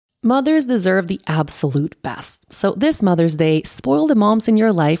Mothers deserve the absolute best. So this Mother's Day, spoil the moms in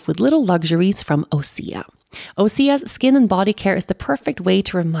your life with little luxuries from Osea. Osea's skin and body care is the perfect way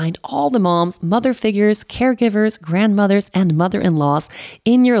to remind all the moms, mother figures, caregivers, grandmothers, and mother-in-laws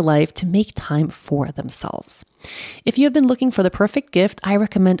in your life to make time for themselves. If you have been looking for the perfect gift, I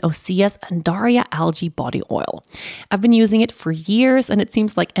recommend Osea's Undaria Algae Body Oil. I've been using it for years, and it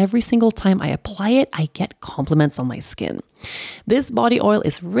seems like every single time I apply it, I get compliments on my skin. This body oil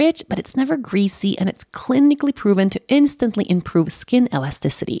is rich, but it's never greasy, and it's clinically proven to instantly improve skin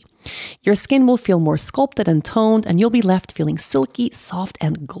elasticity. Your skin will feel more sculpted and toned, and you'll be left feeling silky, soft,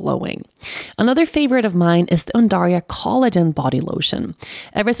 and glowing. Another favorite of mine is the Undaria Collagen Body Lotion.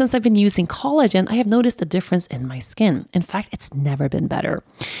 Ever since I've been using collagen, I have noticed a difference in my skin. In fact, it's never been better.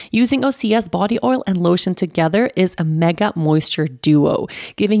 Using Osea's body oil and lotion together is a mega moisture duo,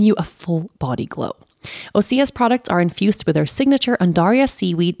 giving you a full body glow. Osea's products are infused with their signature Undaria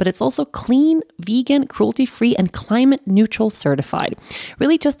seaweed, but it's also clean, vegan, cruelty-free, and climate-neutral certified.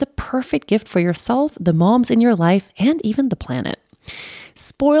 Really just a perfect gift for yourself, the moms in your life, and even the planet.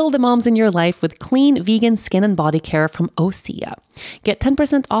 Spoil the moms in your life with clean, vegan skin and body care from Osea. Get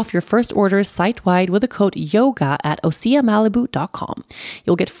 10% off your first orders site-wide with the code YOGA at OseaMalibu.com.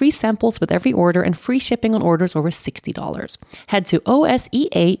 You'll get free samples with every order and free shipping on orders over $60. Head to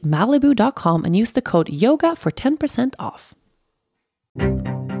OSEAMalibu.com and use the code YOGA for 10% off.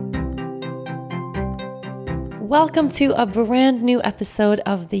 Welcome to a brand new episode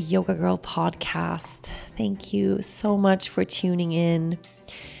of the Yoga Girl podcast. Thank you so much for tuning in.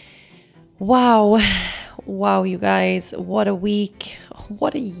 Wow, you guys, what a week,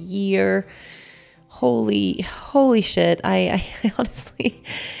 what a year. Holy shit. I honestly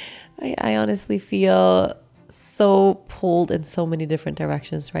feel so pulled in so many different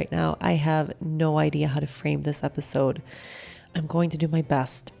directions right now. I have no idea how to frame this episode. I'm going to do my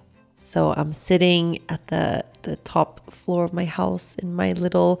best. So I'm sitting at the top floor of my house in my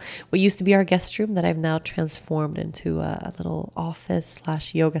little, what used to be our guest room that I've now transformed into a little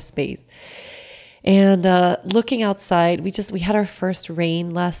office/yoga space. And looking outside, we had our first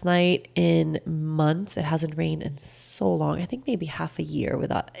rain last night in months. It hasn't rained in so long. I think maybe half a year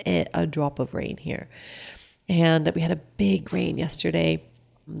without a drop of rain here. And we had a big rain yesterday.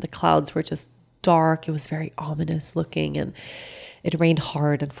 The clouds were just dark. It was very ominous looking, and it rained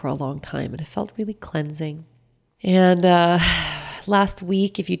hard and for a long time, and it felt really cleansing. And last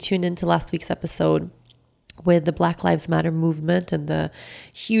week, if you tuned into last week's episode with the Black Lives Matter movement and the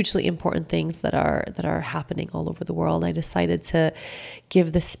hugely important things that are happening all over the world, I decided to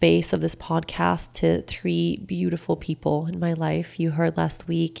give the space of this podcast to three beautiful people in my life. You heard last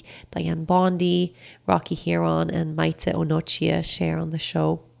week Diane Bondi, Rocky Heron, and Maite Onochia share on the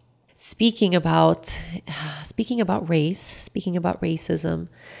show. Speaking about race, speaking about racism,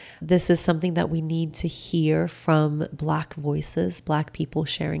 this is something that we need to hear from Black voices, Black people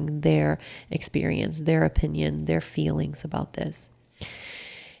sharing their experience, their opinion, their feelings about this.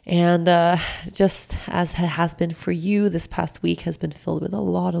 And just as it has been for you, this past week has been filled with a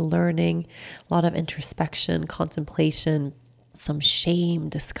lot of learning, a lot of introspection, contemplation, some shame,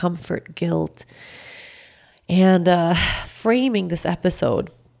 discomfort, guilt, and framing this episode.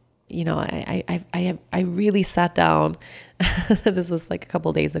 You know, I really sat down. This was like a couple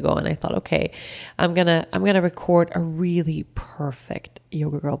of days ago, and I thought, okay, I'm gonna record a really perfect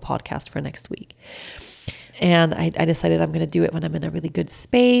Yoga Girl podcast for next week. And I decided I'm gonna do it when I'm in a really good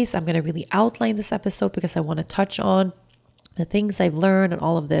space. I'm gonna really outline this episode because I want to touch on the things I've learned and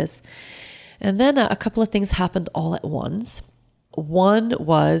all of this. And then a couple of things happened all at once. One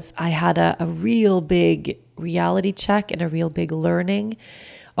was I had a real big reality check and a real big learning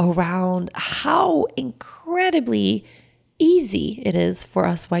around how incredibly easy it is for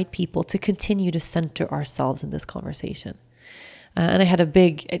us white people to continue to center ourselves in this conversation. And I had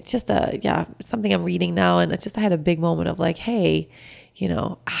something I'm reading now, and I had a big moment of like, hey, you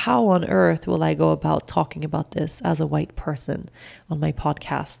know, how on earth will I go about talking about this as a white person on my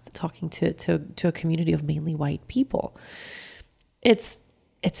podcast, talking to a community of mainly white people? It's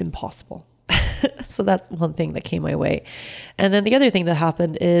impossible. So that's one thing that came my way. And then the other thing that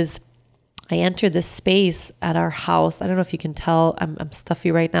happened is I entered this space at our house. I don't know if you can tell, I'm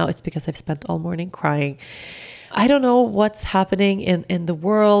stuffy right now. It's because I've spent all morning crying. I don't know what's happening in the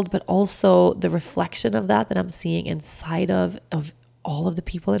world, but also the reflection of that I'm seeing inside of all of the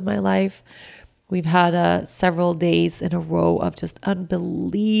people in my life. We've had several days in a row of just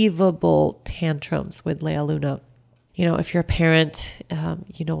unbelievable tantrums with Leia Luna. You know, if you're a parent,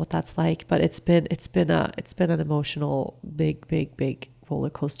 you know what that's like. But it's been an emotional, big roller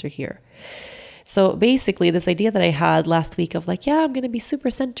coaster here. So basically, this idea that I had last week of like, yeah, I'm going to be super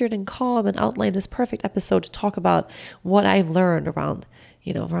centered and calm and outline this perfect episode to talk about what I've learned around,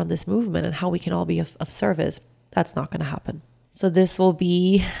 around this movement and how we can all be of service. That's not going to happen. So this will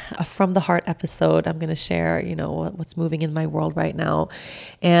be a from the heart episode. I'm going to share, what's moving in my world right now.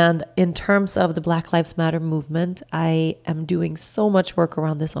 And in terms of the Black Lives Matter movement, I am doing so much work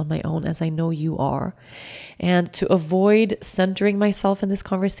around this on my own, as I know you are. And to avoid centering myself in this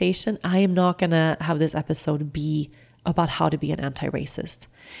conversation, I am not going to have this episode be about how to be an anti-racist,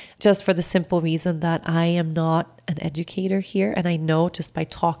 just for the simple reason that I am not an educator here. And I know just by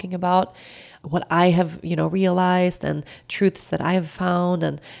talking about what I have, realized and truths that I have found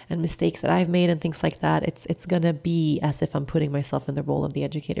and mistakes that I've made and things like that, it's going to be as if I'm putting myself in the role of the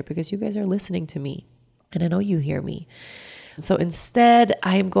educator, because you guys are listening to me and I know you hear me. So instead,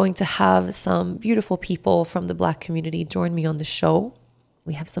 I am going to have some beautiful people from the Black community join me on the show.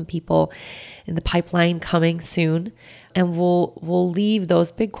 We have some people in the pipeline coming soon, and we'll leave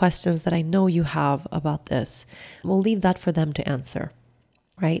those big questions that I know you have about this. We'll leave that for them to answer,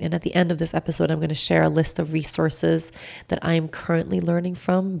 right? And at the end of this episode, I'm going to share a list of resources that I'm currently learning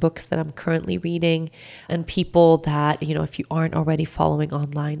from, books that I'm currently reading, and people that, if you aren't already following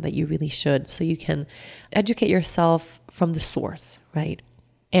online, that you really should, so you can educate yourself from the source, right?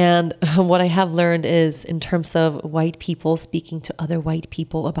 And what I have learned is, in terms of white people speaking to other white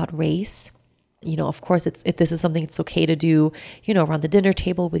people about race, of course, this is something it's okay to do, around the dinner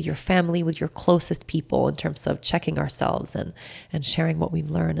table with your family, with your closest people, in terms of checking ourselves and sharing what we've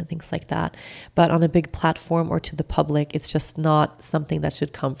learned and things like that. But on a big platform or to the public, it's just not something that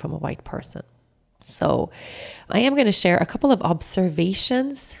should come from a white person. So I am going to share a couple of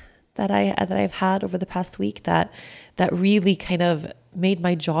observations that I've had over the past week that really kind of made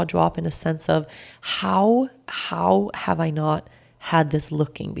my jaw drop, in a sense of how have I not had this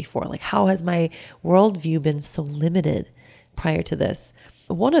looking before? Like, how has my worldview been so limited prior to this?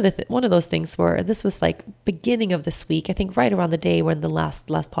 One of those things were, this was like beginning of this week, I think right around the day when the last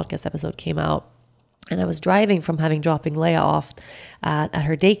podcast episode came out, and I was driving from dropping Leia off at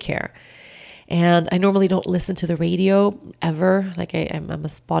her daycare. And I normally don't listen to the radio ever. Like I'm a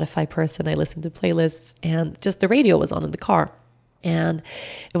Spotify person. I listen to playlists, and just the radio was on in the car. And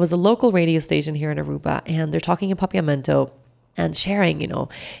it was a local radio station here in Aruba, and they're talking in Papiamento and sharing,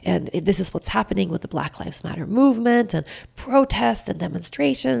 and this is what's happening with the Black Lives Matter movement and protests and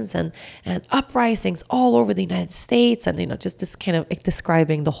demonstrations and uprisings all over the United States. And, just this kind of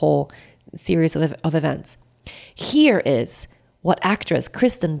describing the whole series of events. Here is what actress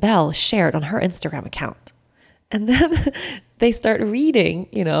Kristen Bell shared on her Instagram account. And then they start reading,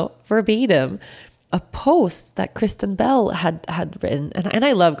 verbatim, a post that Kristen Bell had written. And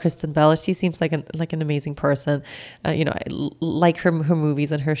I love Kristen Bell. She seems like an amazing person. I like her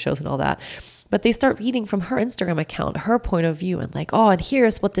movies and her shows and all that. But they start reading from her Instagram account, her point of view, and like, and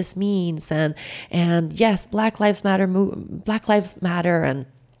here's what this means. And yes, Black Lives Matter, and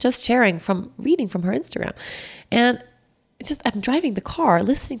just reading from her Instagram. And it's just, I'm driving the car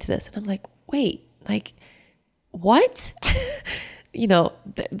listening to this, and I'm like, wait, like, what?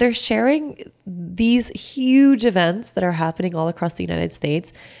 They're sharing these huge events that are happening all across the United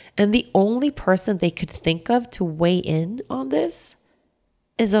States, and the only person they could think of to weigh in on this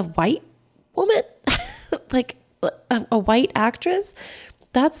is a white woman, like a white actress.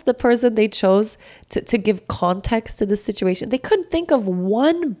 That's the person they chose to give context to the situation. They couldn't think of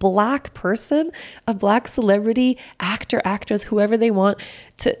one Black person, a Black celebrity, actor, actress, whoever they want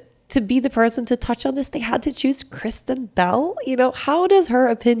to be the person to touch on this. They had to choose Kristen Bell. How does her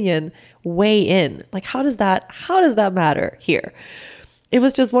opinion weigh in? Like, how does that matter here? It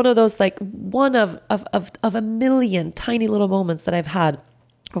was just one of those, like, one of a million tiny little moments that I've had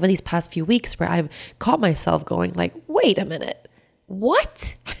over these past few weeks where I've caught myself going like, wait a minute,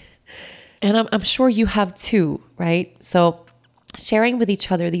 what? And I'm sure you have too, right? So sharing with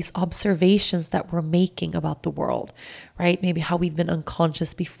each other these observations that we're making about the world, right? Maybe how we've been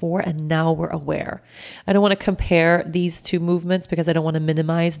unconscious before and now we're aware. I don't want to compare these two movements because I don't want to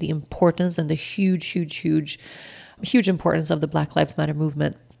minimize the importance and the huge importance of the Black Lives Matter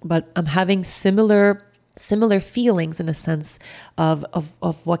movement. But I'm having similar feelings in a sense of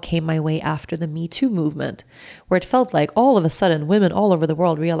what came my way after the Me Too movement, where it felt like all of a sudden women all over the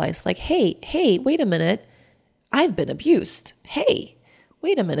world realized like, hey, wait a minute. I've been abused. Hey,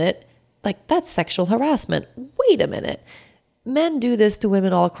 wait a minute. Like, that's sexual harassment. Wait a minute. Men do this to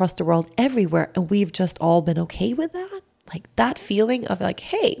women all across the world everywhere, and we've just all been okay with that? Like, that feeling of like,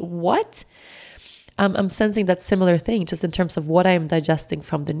 hey, what? I'm sensing that similar thing just in terms of what I'm digesting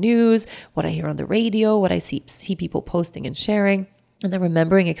from the news, what I hear on the radio, what I see people posting and sharing. And then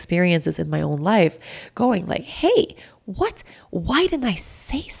remembering experiences in my own life going like, hey, what? Why didn't I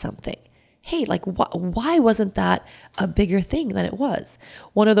say something? Hey, like, why wasn't that a bigger thing than it was?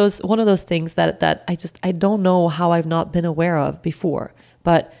 One of those things that I don't know how I've not been aware of before.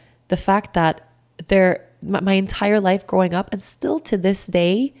 But the fact that my entire life growing up and still to this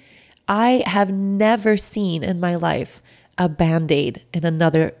day, I have never seen in my life a Band-Aid in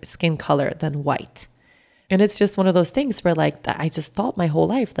another skin color than white. And it's just one of those things where like I just thought my whole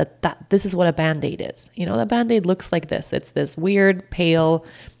life that this is what a Band-Aid is. You know, the Band-Aid looks like this. It's this weird pale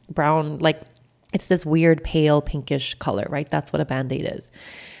brown, like it's this weird pale pinkish color, right? That's what a Band-Aid is.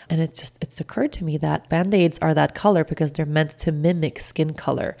 And it's occurred to me that Band-Aids are that color because they're meant to mimic skin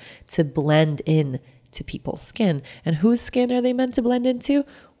color, to blend in to people's skin. And whose skin are they meant to blend into?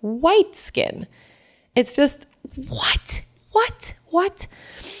 White skin. It's just, what?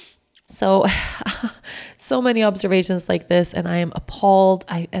 So many observations like this, and I am appalled.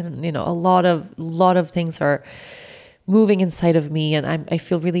 A lot of things are moving inside of me, and I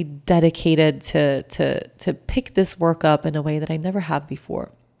feel really dedicated to pick this work up in a way that I never have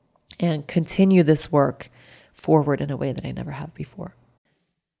before, and continue this work forward in a way that I never have before.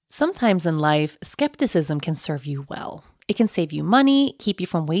 Sometimes in life, skepticism can serve you well. It can save you money, keep you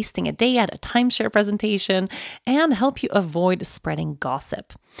from wasting a day at a timeshare presentation, and help you avoid spreading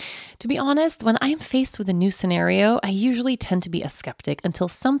gossip. To be honest, when I'm faced with a new scenario, I usually tend to be a skeptic until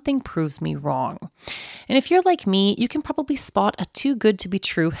something proves me wrong. And if you're like me, you can probably spot a too good to be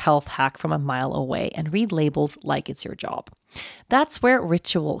true health hack from a mile away and read labels like it's your job. That's where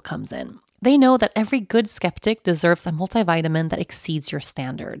Ritual comes in. They know that every good skeptic deserves a multivitamin that exceeds your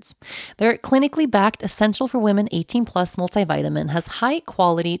standards. Their clinically backed Essential for Women 18 Plus multivitamin has high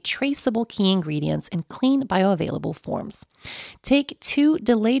quality, traceable key ingredients in clean, bioavailable forms. Take 2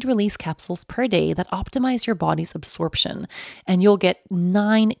 delayed release capsules per day that optimize your body's absorption, and you'll get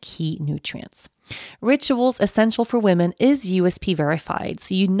 9 key nutrients. Ritual's Essential for Women is USP verified,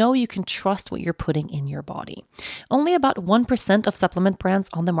 so you know you can trust what you're putting in your body. Only about 1% of supplement brands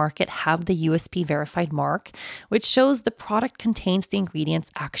on the market have the USP verified mark, which shows the product contains the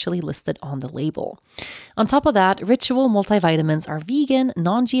ingredients actually listed on the label. On top of that, Ritual multivitamins are vegan,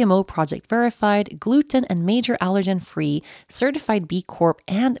 non-GMO project verified, gluten and major allergen free, certified B Corp,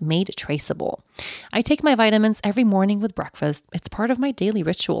 and made traceable. I take my vitamins every morning with breakfast. It's part of my daily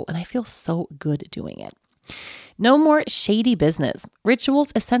ritual, and I feel so good doing it. No more shady business.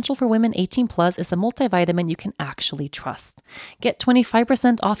 Ritual's Essential for Women 18 Plus is a multivitamin you can actually trust. Get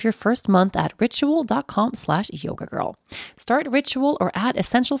 25% off your first month at ritual.com/yogagirl. Start Ritual or add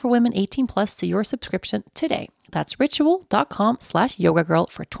Essential for Women 18 Plus to your subscription today. That's ritual.com/yogagirl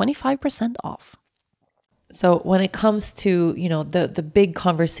for 25% off. So when it comes to, the big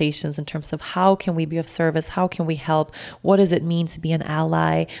conversations in terms of how can we be of service, how can we help, what does it mean to be an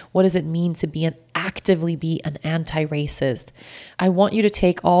ally, what does it mean to actively be an anti-racist, I want you to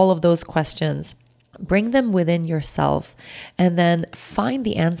take all of those questions, bring them within yourself, and then find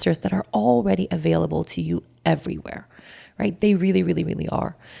the answers that are already available to you everywhere. Right? They really, really, really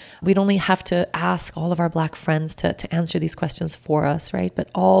are. We'd only have to ask all of our Black friends to answer these questions for us, right?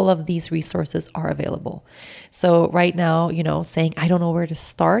 But all of these resources are available. So right now, saying, I don't know where to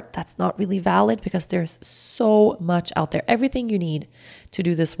start, that's not really valid because there's so much out there. Everything you need to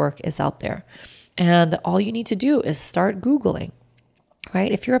do this work is out there. And all you need to do is start Googling.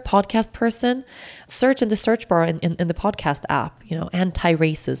 Right? If you're a podcast person, search in the search bar in the podcast app,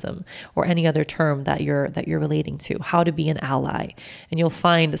 anti-racism or any other term that you're relating to, how to be an ally. And you'll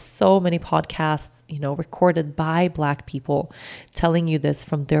find so many podcasts, recorded by Black people telling you this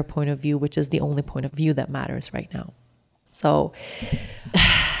from their point of view, which is the only point of view that matters right now. So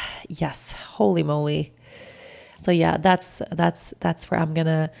yes, holy moly. So yeah, that's where I'm going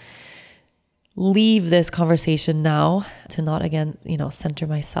to leave this conversation now, to not again, center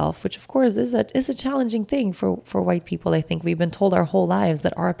myself, which of course is a challenging thing for white people. I think we've been told our whole lives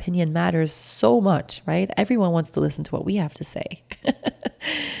that our opinion matters so much, right? Everyone wants to listen to what we have to say.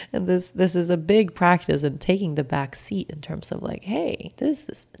 And this is a big practice in taking the back seat in terms of like, hey, this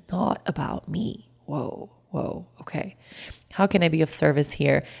is not about me. Whoa, okay. How can I be of service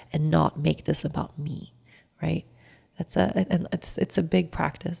here and not make this about me, right? It's a big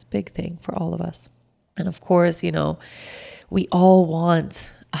practice, big thing for all of us. And of course, we all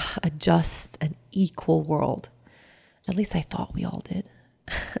want a just and equal world. At least I thought we all did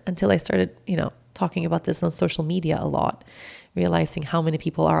until I started, talking about this on social media a lot, realizing how many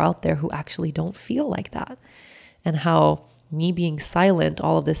people are out there who actually don't feel like that, and how me being silent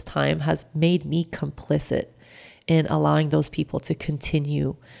all of this time has made me complicit in allowing those people to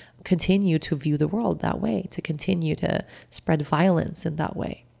continue continue to view the world that way, to continue to spread violence in that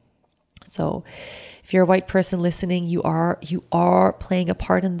way. So if you're a white person listening, you are playing a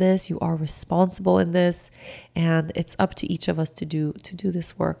part in this. You are responsible in this, and it's up to each of us to do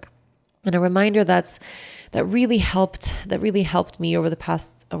this work. And a reminder that really helped me over the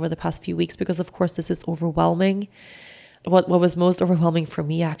past few weeks, because of course this is overwhelming. What was most overwhelming for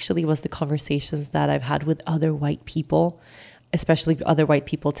me actually was the conversations that I've had with other white people, especially other white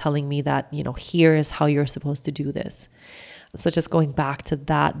people telling me that, here is how you're supposed to do this. So just going back to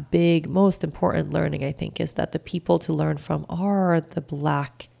that big, most important learning, I think, is that the people to learn from are the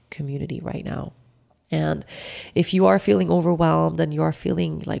Black community right now. And if you are feeling overwhelmed and you are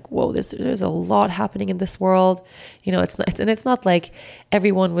feeling like, whoa, there's a lot happening in this world, it's not like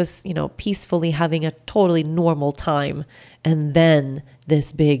everyone was, peacefully having a totally normal time, and then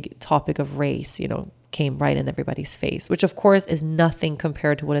this big topic of race, came right in everybody's face, which of course is nothing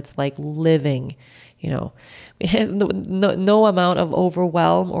compared to what it's like living, no amount of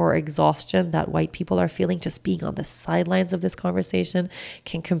overwhelm or exhaustion that white people are feeling just being on the sidelines of this conversation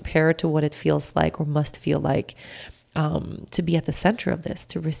can compare to what it feels like or must feel like to be at the center of this,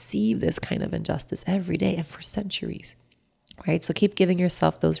 to receive this kind of injustice every day and for centuries, right? So keep giving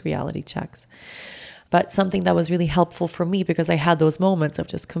yourself those reality checks. But something that was really helpful for me, because I had those moments of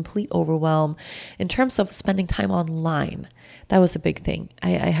just complete overwhelm in terms of spending time online. That was a big thing. I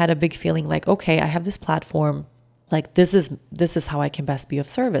had a big feeling like, okay, I have this platform. Like this is how I can best be of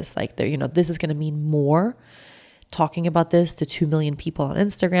service. Like this is going to mean more. Talking about this to 2 million people on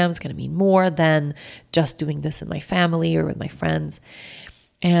Instagram is going to mean more than just doing this in my family or with my friends.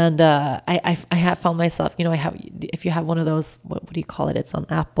 And I have found myself, if you have one of those, what do you call it? It's on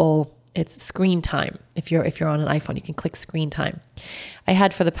Apple. It's screen time. If you're on an iPhone, you can click screen time. I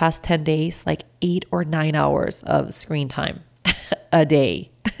had for the past 10 days, like 8 or 9 hours of screen time a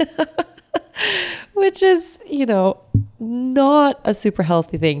day, which is, not a super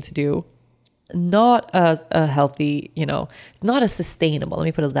healthy thing to do. Not a healthy, not a sustainable, let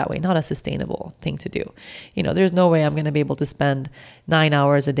me put it that way, not a sustainable thing to do. There's no way I'm going to be able to spend 9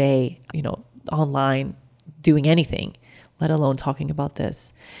 hours a day, online doing anything, let alone talking about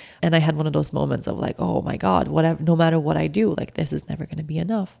this. And I had one of those moments of like, oh my God, whatever, no matter what I do, like this is never going to be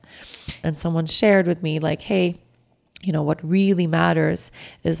enough. And someone shared with me like, hey, what really matters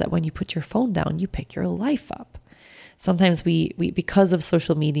is that when you put your phone down, you pick your life up. Sometimes we because of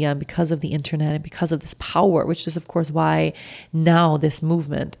social media and because of the internet and because of this power, which is of course why now this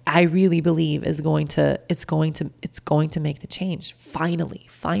movement, I really believe it's going to make the change.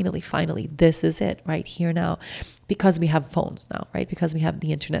 Finally, this is it right here now, because we have phones now, right? Because we have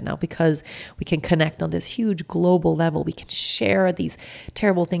the internet now, because we can connect on this huge global level. We can share these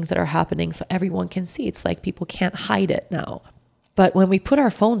terrible things that are happening so everyone can see. It's like people can't hide it now. But when we put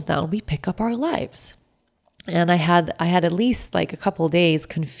our phones down, we pick up our lives. And I had at least like a couple of days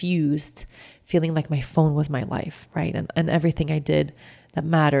confused, feeling like my phone was my life, right? And everything I did that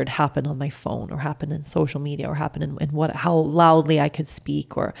mattered happened on my phone, or happened in social media, or happened in how loudly I could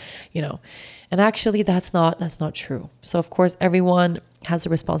speak, or, and actually that's not true. So of course, everyone has a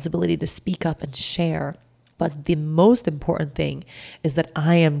responsibility to speak up and share. But the most important thing is that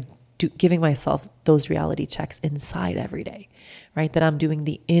I am giving myself those reality checks inside every day, right? That I'm doing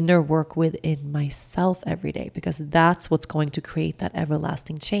the inner work within myself every day, because that's what's going to create that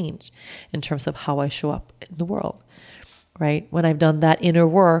everlasting change in terms of how I show up in the world, right? When I've done that inner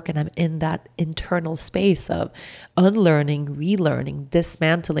work and I'm in that internal space of unlearning, relearning,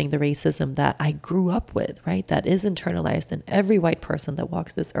 dismantling the racism that I grew up with, right? That is internalized in every white person that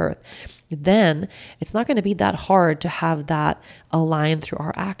walks this earth, then it's not going to be that hard to have that align through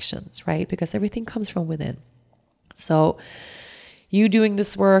our actions, right? Because everything comes from within. So you doing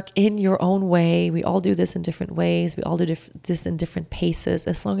this work in your own way, we all do this in different ways. We all do this in different paces.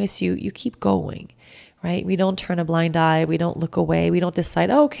 As long as you keep going, right? We don't turn a blind eye. We don't look away. We don't decide,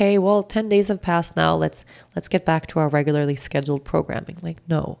 okay, well, 10 days have passed now. Let's get back to our regularly scheduled programming. Like,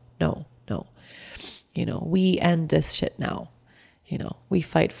 no. We end this shit now. We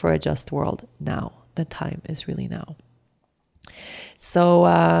fight for a just world now. The time is really now. So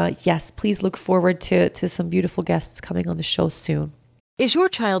yes, please look forward to some beautiful guests coming on the show soon. Is your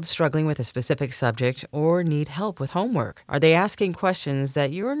child struggling with a specific subject or need help with homework? Are they asking questions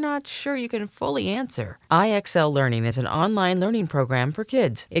that you're not sure you can fully answer? IXL Learning is an online learning program for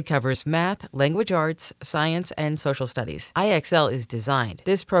kids. It covers math, language arts, science, and social studies. IXL is designed.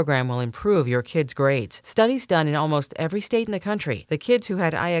 This program will improve your kids' grades. Studies done in almost every state in the country. The kids who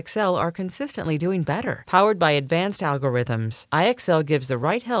had IXL are consistently doing better. Powered by advanced algorithms, IXL gives the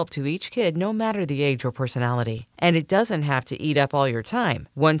right help to each kid no matter the age or personality. And it doesn't have to eat up all your time.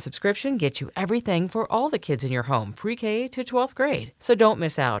 One subscription gets you everything for all the kids in your home, pre-K to 12th grade. So don't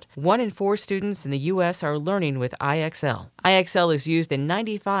miss out. 1 in 4 students in the U.S. are learning with IXL. IXL is used in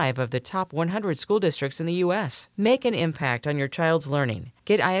 95 of the top 100 school districts in the U.S. Make an impact on your child's learning.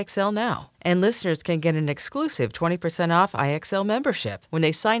 Get IXL now. And listeners can get an exclusive 20% off IXL membership when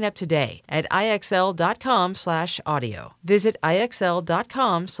they sign up today at IXL.com/audio. Visit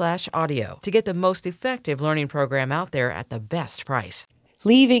IXL.com/audio to get the most effective learning program out there at the best price.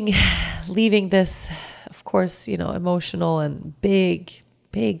 Leaving this, of course, emotional and big,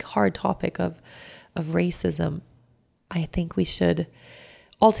 hard topic of racism, I think we should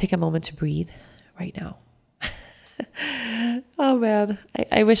all take a moment to breathe right now. Oh man,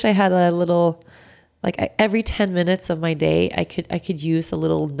 I wish I had a little, every 10 minutes of my day, I could use a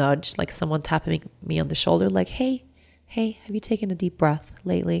little nudge, like someone tapping me on the shoulder, like, hey, have you taken a deep breath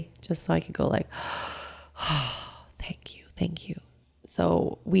lately? Just so I could go like, oh, thank you.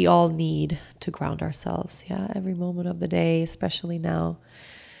 So we all need to ground ourselves, every moment of the day, especially now.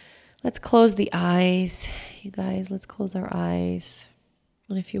 Let's close the eyes, you guys, let's close our eyes.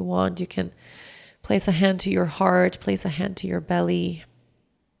 And if you want, you can place a hand to your heart, place a hand to your belly,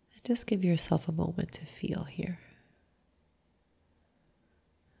 and just give yourself a moment to feel here.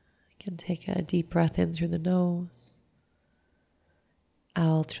 You can take a deep breath in through the nose,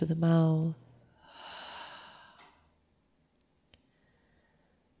 out through the mouth,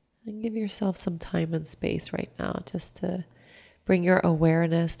 and give yourself some time and space right now just to bring your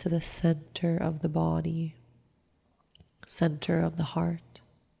awareness to the center of the body, center of the heart.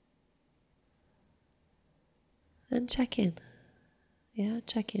 And check in.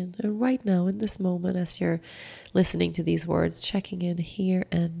 Check in. And right now, in this moment, as you're listening to these words, checking in here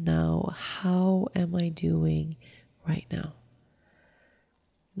and now. How am I doing right now?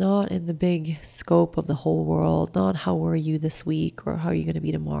 Not in the big scope of the whole world, not how were you this week or how are you going to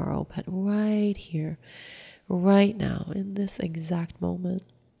be tomorrow, but right here, right now, in this exact moment,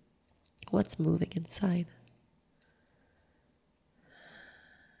 what's moving inside?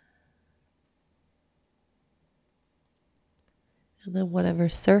 And then whatever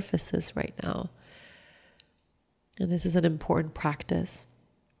surfaces right now. And this is an important practice,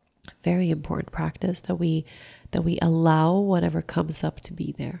 very important practice, that we allow whatever comes up to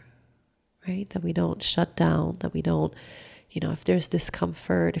be there, right? That we don't shut down, that we don't, if there's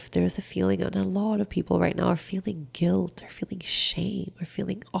discomfort, if there's a feeling, and a lot of people right now are feeling guilt, or feeling shame, or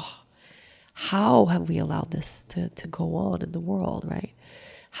feeling, how have we allowed this to go on in the world, right?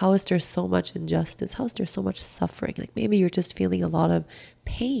 How is there so much injustice? How is there so much suffering? Like maybe you're just feeling a lot of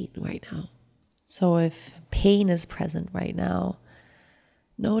pain right now. So if pain is present right now,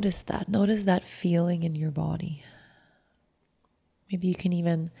 notice that feeling in your body. Maybe you can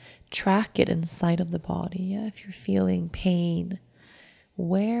even track it inside of the body. If you're feeling pain,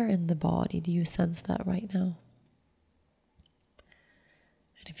 where in the body do you sense that right now?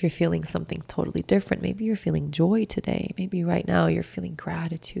 And if you're feeling something totally different, maybe you're feeling joy today. Maybe right now you're feeling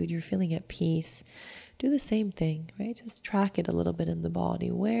gratitude, you're feeling at peace. Do the same thing, right? Just track it a little bit in the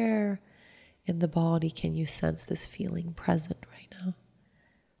body. Where in the body can you sense this feeling present right now?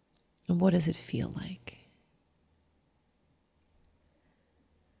 And what does it feel like?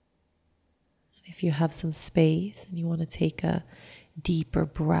 And if you have some space and you want to take a deeper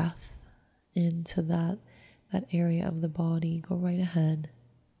breath into that area of the body, go right ahead.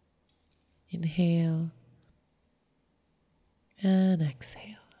 Inhale and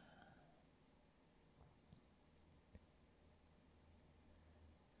exhale.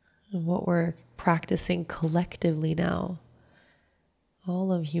 And what we're practicing collectively now,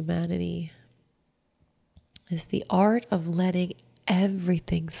 all of humanity, is the art of letting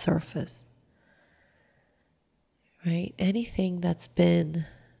everything surface. Right? Anything that's been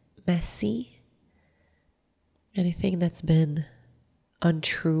messy, anything that's been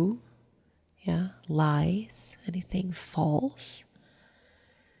untrue, lies, anything false,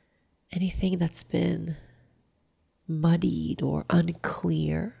 anything that's been muddied or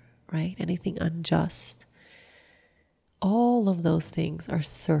unclear, right? Anything unjust. All of those things are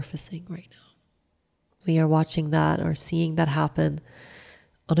surfacing right now. We are watching that or seeing that happen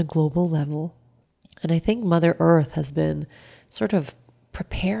on a global level. And I think Mother Earth has been sort of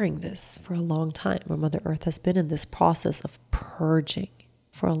preparing this for a long time, or Mother Earth has been in this process of purging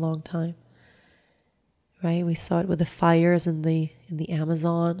for a long time. Right? We saw it with the fires in the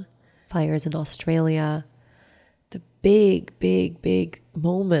Amazon, fires in Australia, the big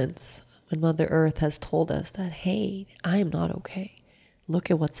moments when Mother Earth has told us that, hey, I'm not okay.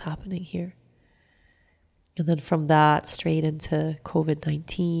 Look at what's happening here. And then from that straight into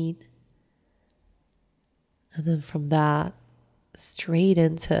COVID-19. And then from that, straight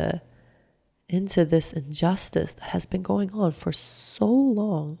into this injustice that has been going on for so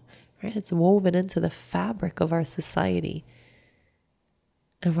long, right? It's woven into the fabric of our society.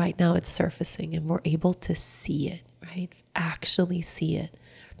 And right now it's surfacing and we're able to see it, right? Actually see it.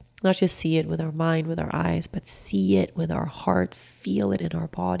 Not just see it with our mind, with our eyes, but see it with our heart, feel it in our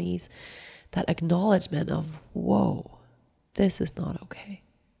bodies. That acknowledgement of, whoa, this is not okay.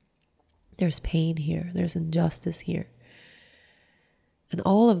 There's pain here. There's injustice here. And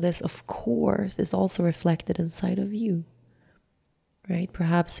all of this, of course, is also reflected inside of you, right?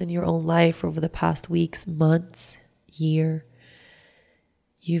 Perhaps in your own life over the past weeks, months, year,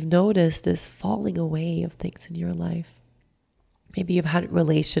 you've noticed this falling away of things in your life. Maybe you've had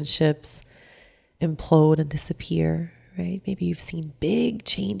relationships implode and disappear, right? Maybe you've seen big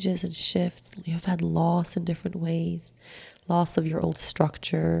changes and shifts. You've had loss in different ways, loss of your old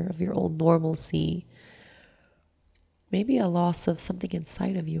structure, of your old normalcy. Maybe a loss of something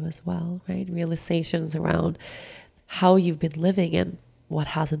inside of you as well, right? Realizations around how you've been living and what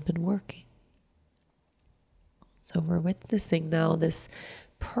hasn't been working. So we're witnessing now this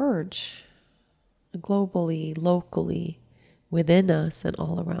purge globally, locally, within us and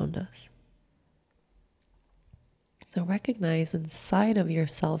all around us. So recognize inside of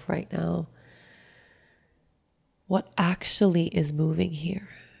yourself right now what actually is moving here,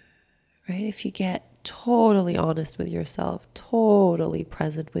 right? If you get totally honest with yourself, totally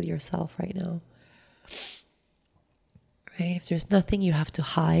present with yourself right now, right? If there's nothing you have to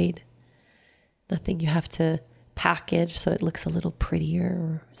hide, nothing you have to package so it looks a little prettier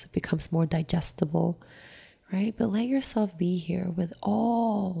or so it becomes more digestible, right? But let yourself be here with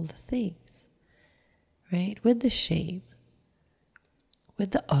all the things, right? With the shame,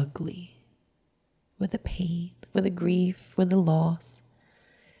 with the ugly, with the pain, with the grief, with the loss,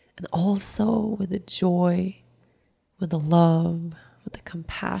 and also with the joy, with the love, with the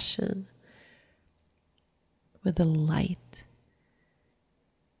compassion, with the light.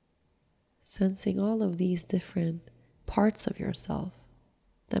 Sensing all of these different parts of yourself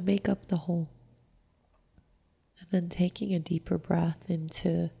that make up the whole. And then taking a deeper breath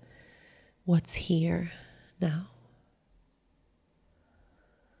into what's here now.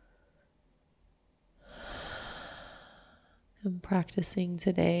 I'm practicing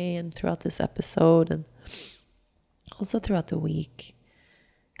today and throughout this episode and also throughout the week,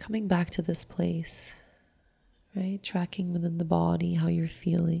 coming back to this place, right? Tracking within the body how you're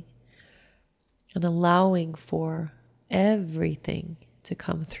feeling and allowing for everything to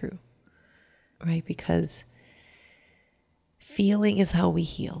come through, right? Because feeling is how we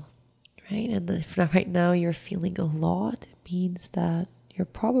heal, right? And if right now you're feeling a lot, it means that you're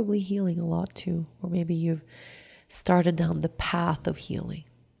probably healing a lot too, or maybe you've started down the path of healing.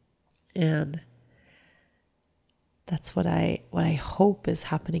 And that's what I hope is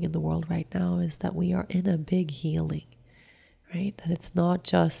happening in the world right now, is that we are in a big healing, right? That it's not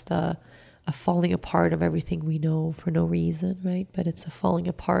just a falling apart of everything we know for no reason, right? But it's a falling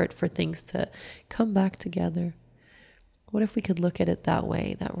apart for things to come back together. What if we could look at it that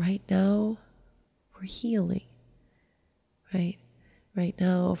way, that right now we're healing, right? Right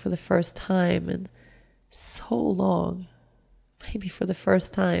now, for the first time in so long, maybe for the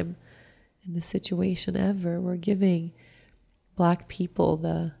first time in this situation ever, we're giving Black people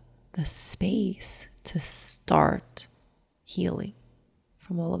the space to start healing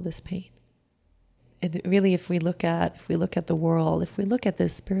from all of this pain. And really, if we look at the world, if we look at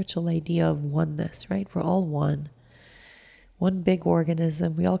this spiritual idea of oneness, right? We're all one big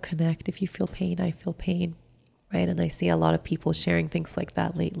organism. We all connect. If you feel pain, I feel pain, right? And I see a lot of people sharing things like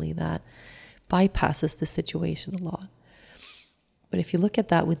that lately that bypasses the situation a lot. But if you look at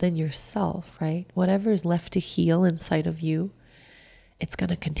that within yourself, right? Whatever is left to heal inside of you, it's going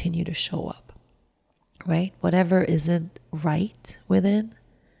to continue to show up, right? Whatever isn't right within,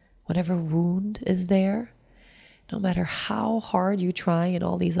 whatever wound is there, no matter how hard you try in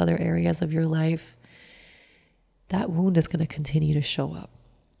all these other areas of your life, that wound is going to continue to show up,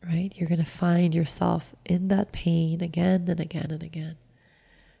 right? You're going to find yourself in that pain again and again and again.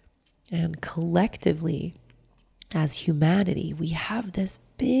 And collectively, as humanity, we have this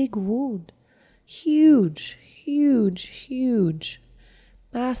big wound, huge,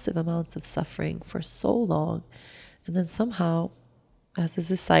 massive amounts of suffering for so long. And then somehow, as a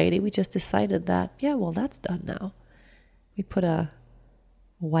society, we just decided that, yeah, well, that's done now. We put a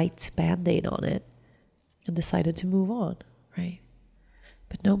white Band-Aid on it and decided to move on, right?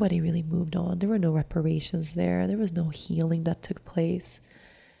 But nobody really moved on. There were no reparations there. There was no healing that took place,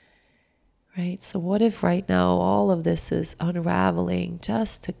 right? So what if right now all of this is unraveling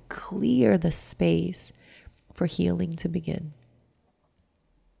just to clear the space for healing to begin.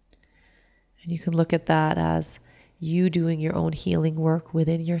 And you can look at that as you doing your own healing work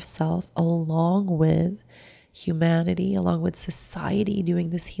within yourself, along with humanity, along with society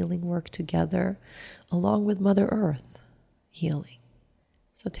doing this healing work together, along with Mother Earth healing.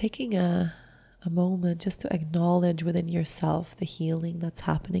 So taking a moment just to acknowledge within yourself the healing that's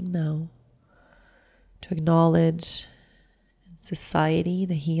happening now, to acknowledge in society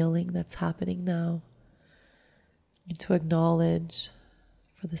the healing that's happening now, and to acknowledge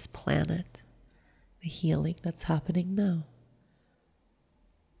for this planet the healing that's happening now.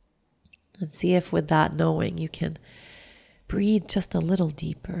 And see if with that knowing you can breathe just a little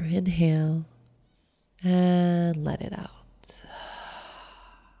deeper. Inhale and let it out.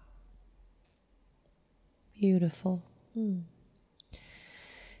 Beautiful. You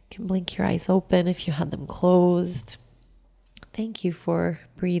can blink your eyes open if you had them closed. Thank you for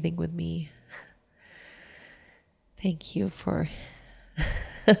breathing with me. Thank you for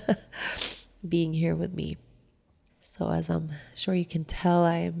being here with me. So as I'm sure you can tell,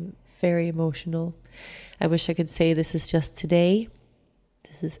 I am very emotional. I wish I could say this is just today.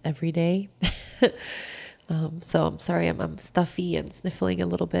 This is every day. So I'm sorry, I'm stuffy and sniffling a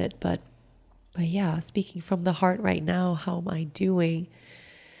little bit, but yeah, speaking from the heart right now, how am I doing?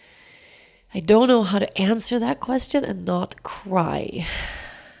 I don't know how to answer that question and not cry.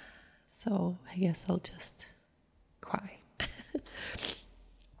 So I guess I'll just cry.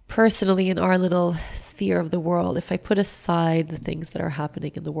 Personally, in our little sphere of the world, if I put aside the things that are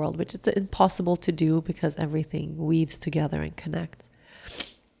happening in the world, which it's impossible to do because everything weaves together and connects.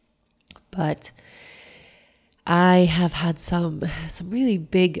 But I have had some really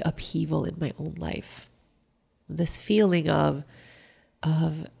big upheaval in my own life. This feeling of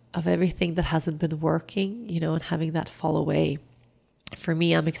everything that hasn't been working, and having that fall away. For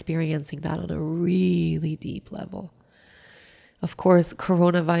me, I'm experiencing that on a really deep level. Of course,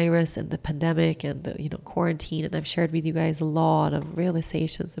 coronavirus and the pandemic and the quarantine, and I've shared with you guys a lot of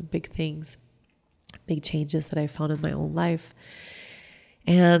realizations and big things, big changes that I found in my own life.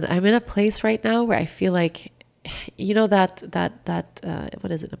 And I'm in a place right now where I feel like, that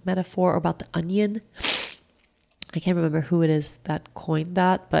what is it, a metaphor about the onion? I can't remember who it is that coined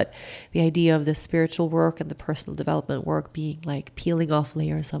that, but the idea of the spiritual work and the personal development work being like peeling off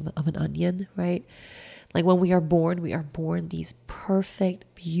layers of an onion, right? Like when we are born these perfect,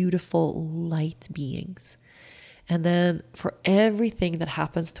 beautiful light beings. And then for everything that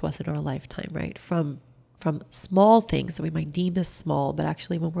happens to us in our lifetime, right? From small things that we might deem as small, but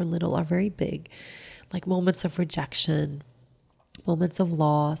actually when we're little are very big, like moments of rejection, moments of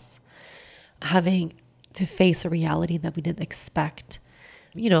loss, having to face a reality that we didn't expect.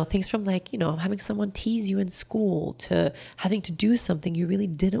 Things from having someone tease you in school to having to do something you really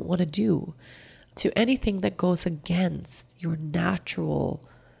didn't want to do, to anything that goes against your natural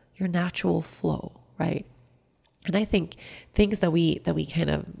flow, right? And I think things that we kind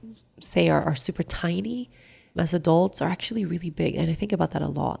of say are super tiny as adults are actually really big. And I think about that a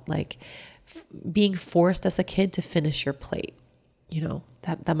lot, like being forced as a kid to finish your plate.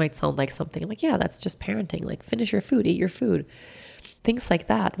 That might sound like something like, yeah, that's just parenting, like finish your food, eat your food. Things like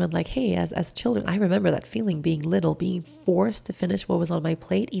that, when like, hey, as children, I remember that feeling being little, being forced to finish what was on my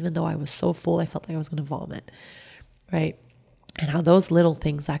plate, even though I was so full, I felt like I was going to vomit, right? And how those little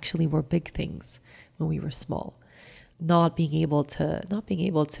things actually were big things when we were small. Not being able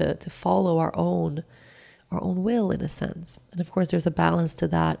to follow our own will in a sense. And of course, there's a balance to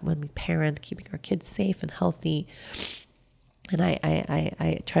that when we parent, keeping our kids safe and healthy. And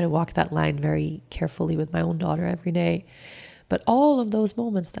I try to walk that line very carefully with my own daughter every day. But all of those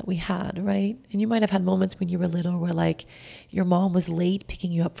moments that we had, right? And you might have had moments when you were little where like your mom was late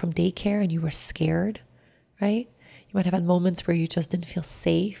picking you up from daycare and you were scared, right? You might have had moments where you just didn't feel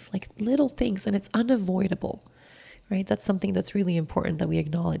safe, like little things, and it's unavoidable, right? That's something that's really important that we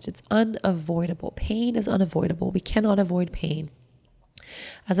acknowledge. It's unavoidable. Pain is unavoidable. We cannot avoid pain.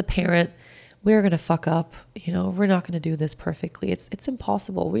 As a parent, we're going to fuck up, we're not going to do this perfectly. It's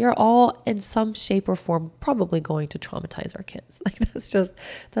impossible. We are all in some shape or form probably going to traumatize our kids. Like that's just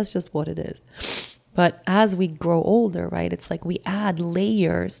what it is. But as we grow older, right, it's like we add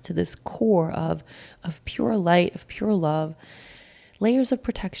layers to this core of pure light, of pure love, layers of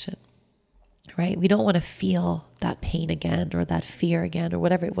protection, right? We don't want to feel that pain again or that fear again or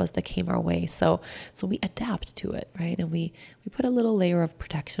whatever it was that came our way. So we adapt to it, right? And we put a little layer of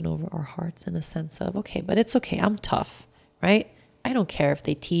protection over our hearts in a sense of, okay, but it's okay. I'm tough, right? I don't care if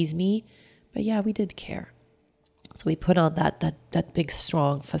they tease me, but yeah, we did care. So we put on that big,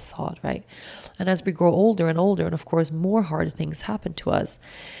 strong facade, right? And as we grow older and older, and of course, more hard things happen to us,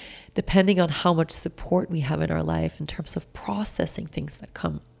 depending on how much support we have in our life in terms of processing things that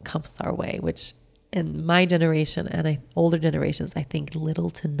comes our way, which in my generation and older generations, I think little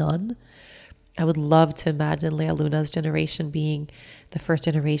to none. I would love to imagine Lea Luna's generation being the first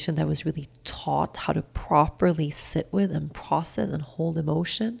generation that was really taught how to properly sit with and process and hold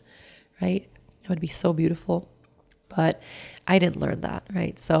emotion, right? It would be so beautiful. But I didn't learn that,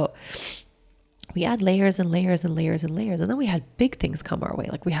 right? So we add layers and layers and layers and layers. And then we had big things come our way.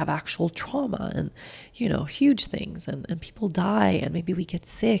 Like we have actual trauma and, huge things and people die and maybe we get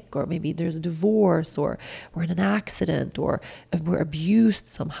sick or maybe there's a divorce or we're in an accident or we're abused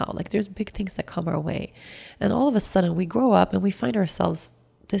somehow. Like there's big things that come our way. And all of a sudden we grow up and we find ourselves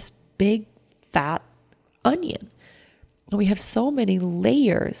this big, fat onion. And we have so many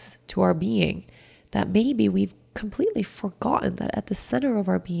layers to our being that maybe we've completely forgotten that at the center of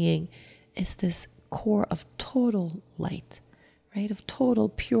our being is this core of total light, right? Of total,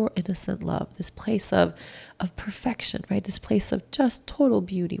 pure, innocent love. This place of perfection, right? This place of just total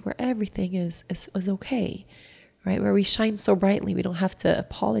beauty where everything is okay, right? Where we shine so brightly, we don't have to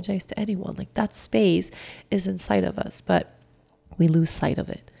apologize to anyone. Like that space is inside of us, but we lose sight of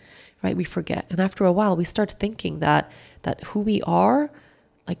it, right? We forget. And after a while, we start thinking that who we are,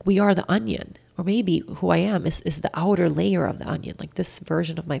 like we are the onion. Or maybe who I am is the outer layer of the onion, like this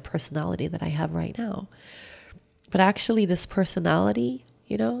version of my personality that I have right now. But actually this personality,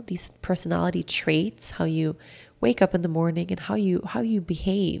 these personality traits, how you wake up in the morning and how you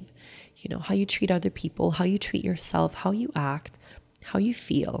behave, how you treat other people, how you treat yourself, how you act, how you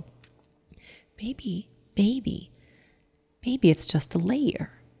feel. Maybe it's just a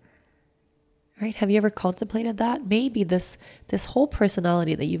layer. Right? Have you ever contemplated that? Maybe this whole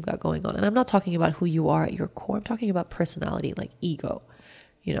personality that you've got going on, and I'm not talking about who you are at your core, I'm talking about personality, like ego,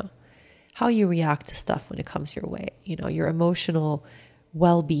 how you react to stuff when it comes your way, your emotional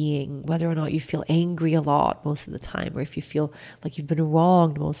well-being, whether or not you feel angry a lot most of the time, or if you feel like you've been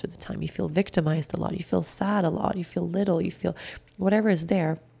wronged most of the time, you feel victimized a lot, you feel sad a lot, you feel little, you feel whatever is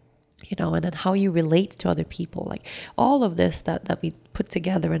there. And then how you relate to other people, like all of this that we put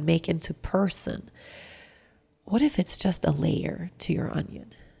together and make into person. What if it's just a layer to your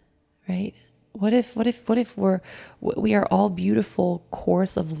onion, right? What if we are all beautiful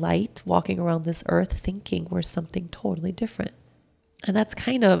cores of light walking around this earth thinking we're something totally different? And that's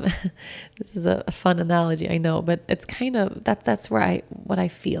kind of, this is a fun analogy, I know, but it's kind of, that's where what I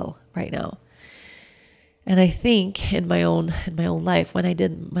feel right now. And I think in my own life, when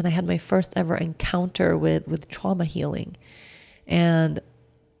I had my first ever encounter with trauma healing, and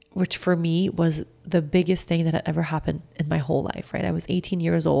which for me was the biggest thing that had ever happened in my whole life, right? I was 18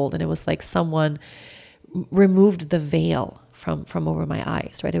 years old and it was like someone removed the veil from over my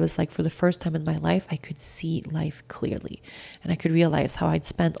eyes, right? It was like for the first time in my life, I could see life clearly. And I could realize how I'd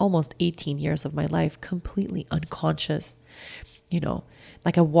spent almost 18 years of my life completely unconscious,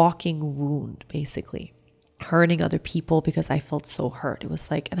 like a walking wound, basically. Hurting other people because I felt so hurt. It was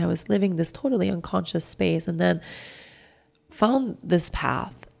like, and I was living this totally unconscious space, and then found this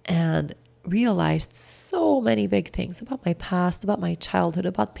path and realized so many big things about my past, about my childhood,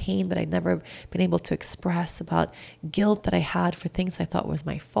 about pain that I'd never been able to express, about guilt that I had for things I thought was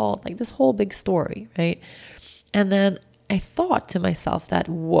my fault, like this whole big story, right? And then I thought to myself that,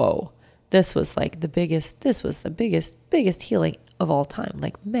 whoa, this was the biggest healing of all time.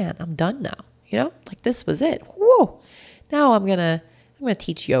 Like, man, I'm done now. Like this was it. Whoa. Now I'm going to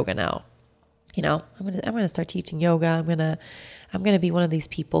teach yoga now. I'm going to start teaching yoga. I'm going to be one of these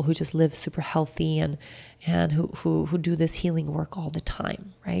people who just live super healthy and who do this healing work all the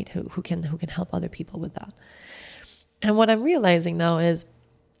time, right? Who can help other people with that. And what I'm realizing now is,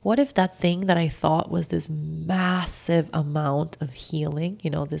 what if that thing that I thought was this massive amount of healing,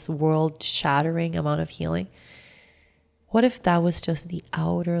 this world shattering amount of healing, what if that was just the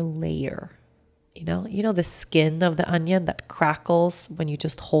outer layer? The skin of the onion that crackles when you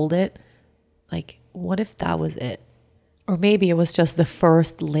just hold it. Like, what if that was it? Or maybe it was just the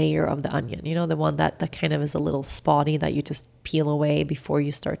first layer of the onion, the one that kind of is a little spotty that you just peel away before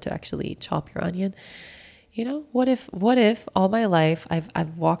you start to actually chop your onion. What if all my life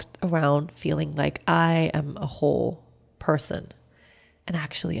I've walked around feeling like I am a whole person and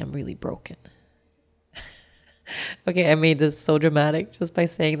actually I'm really broken? Okay, I made this so dramatic just by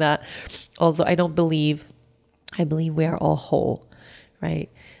saying that. Also, I believe we are all whole, right?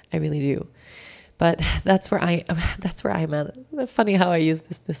 I really do. But that's where I'm at. Funny how I use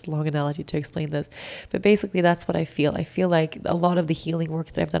this long analogy to explain this. But basically that's what I feel. I feel like a lot of the healing work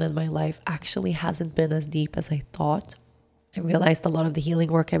that I've done in my life actually hasn't been as deep as I thought. I realized a lot of the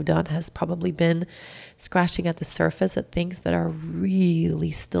healing work I've done has probably been scratching at the surface at things that are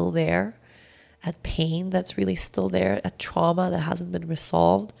really still there, at pain that's really still there, at trauma that hasn't been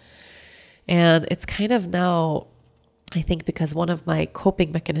resolved. And it's kind of now, I think, because one of my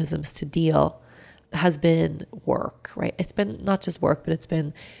coping mechanisms to deal has been work, right? It's been not just work, but it's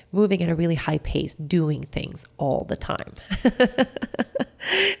been moving at a really high pace, doing things all the time.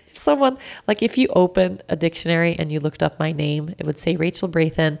 If you opened a dictionary and you looked up my name, it would say Rachel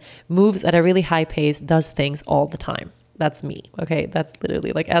Brathen moves at a really high pace, does things all the time. That's me. Okay. That's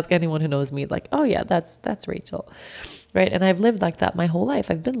literally like, ask anyone who knows me, like, oh yeah, that's Rachel. Right. And I've lived like that my whole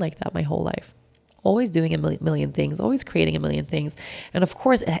life. I've been like that my whole life. Always doing a million things, always creating a million things. And of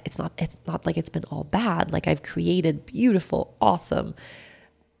course, it's not like it's been all bad. Like I've created beautiful, awesome,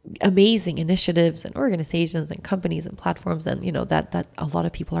 amazing initiatives and organizations and companies and platforms. And, that a lot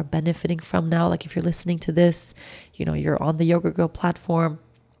of people are benefiting from now. Like if you're listening to this, you're on the Yoga Girl platform.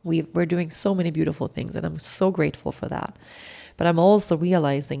 We're doing so many beautiful things, and I'm so grateful for that. But I'm also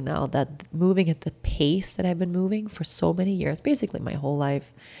realizing now that moving at the pace that I've been moving for so many years, basically my whole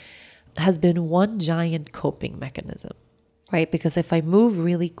life, has been one giant coping mechanism, right? Because if I move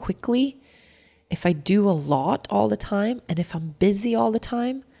really quickly, if I do a lot all the time, and if I'm busy all the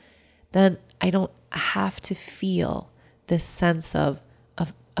time, then I don't have to feel this sense of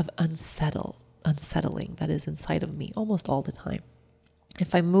unsettling that is inside of me almost all the time.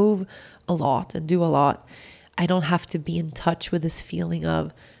 If I move a lot and do a lot, I don't have to be in touch with this feeling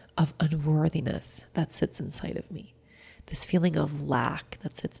of unworthiness that sits inside of me, this feeling of lack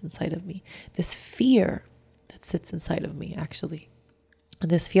that sits inside of me, this fear that sits inside of me, actually,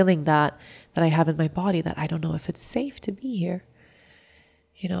 and this feeling that I have in my body that I don't know if it's safe to be here,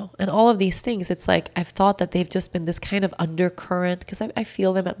 and all of these things. It's like I've thought that they've just been this kind of undercurrent, because I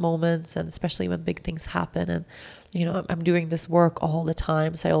feel them at moments, and especially when big things happen, and I'm doing this work all the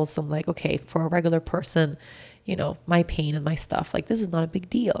time. So I also am like, okay, for a regular person, my pain and my stuff, like this is not a big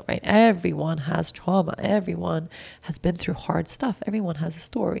deal, right? Everyone has trauma. Everyone has been through hard stuff. Everyone has a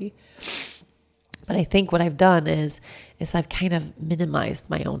story. But I think what I've done is I've kind of minimized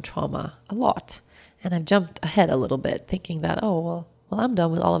my own trauma a lot. And I've jumped ahead a little bit, thinking that, oh, well, I'm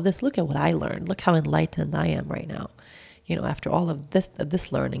done with all of this. Look at what I learned. Look how enlightened I am right now, after all of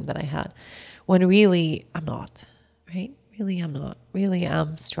this learning that I had. When really, I'm not, right? Really, I'm not. Really,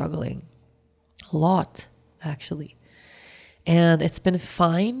 I'm struggling a lot, actually. And it's been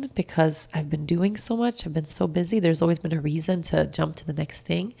fine because I've been doing so much. I've been so busy. There's always been a reason to jump to the next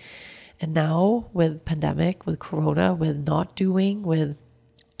thing. And now with pandemic, with Corona, with not doing, with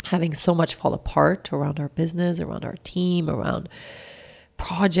having so much fall apart around our business, around our team, around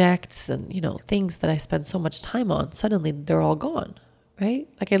projects and, things that I spend so much time on, suddenly they're all gone, right?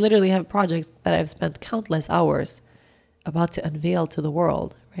 Like I literally have projects that I've spent countless hours about to unveil to the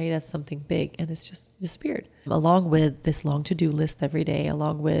world, right? That's something big, and it's just disappeared. Along with this long to-do list every day,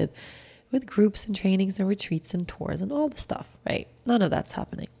 along with groups and trainings and retreats and tours and all the stuff, right? None of that's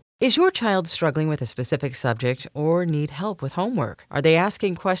happening. Is your child struggling with a specific subject or need help with homework? Are they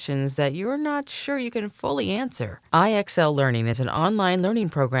asking questions that you're not sure you can fully answer? IXL Learning is an online learning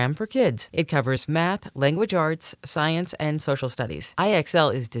program for kids. It covers math, language arts, science, and social studies.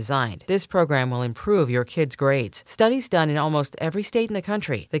 IXL is designed. This program will improve your kids' grades. Studies done in almost every state in the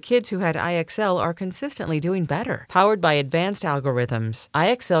country. The kids who had IXL are consistently doing better. Powered by advanced algorithms,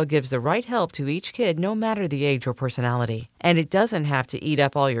 IXL gives the right help to each kid no matter the age or personality. And it doesn't have to eat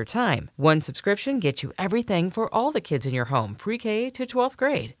up all your time. One subscription gets you everything for all the kids in your home, pre-K to 12th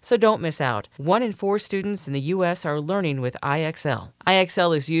grade. So don't miss out. 1 in 4 students in the U.S. are learning with IXL.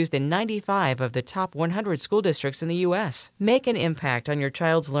 IXL is used in 95 of the top 100 school districts in the U.S. Make an impact on your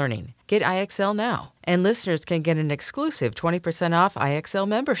child's learning. Get IXL now. And listeners can get an exclusive 20% off IXL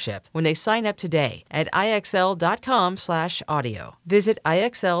membership when they sign up today at IXL.com/audio. Visit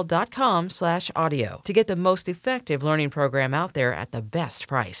IXL.com/audio to get the most effective learning program out there at the best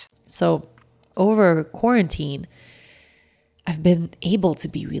price. So over quarantine, I've been able to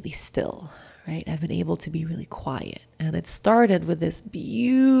be really still, right? I've been able to be really quiet. And it started with this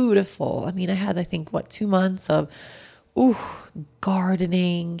beautiful, I had, 2 months of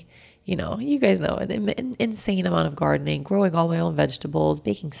gardening. You guys know an insane amount of gardening, growing all my own vegetables,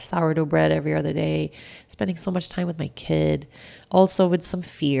 baking sourdough bread every other day, spending so much time with my kid, also with some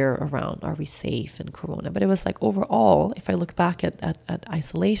fear around, are we safe in Corona? But it was like overall, if I look back at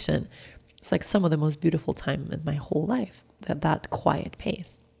isolation, it's like some of the most beautiful time in my whole life, that quiet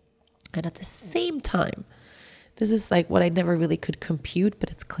pace. And at the same time, this is like what I never really could compute, but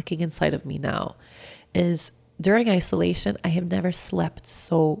it's clicking inside of me now, is during isolation, I have never slept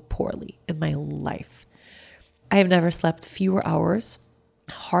so poorly in my life. I have never slept fewer hours,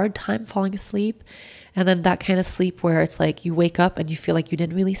 hard time falling asleep. And then that kind of sleep where it's like you wake up and you feel like you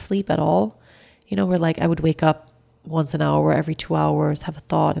didn't really sleep at all. You know, where like I would wake up once an hour, every 2 hours, have a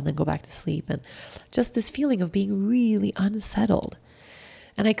thought and then go back to sleep. And just this feeling of being really unsettled.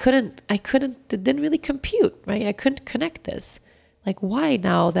 And it didn't really compute, right? I couldn't connect this. Like, why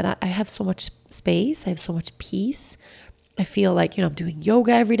now that I have so much space, I have so much peace, I feel like, I'm doing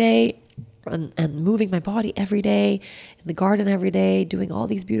yoga every day and moving my body every day, in the garden every day, doing all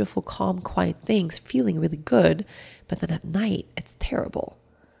these beautiful, calm, quiet things, feeling really good. But then at night, it's terrible,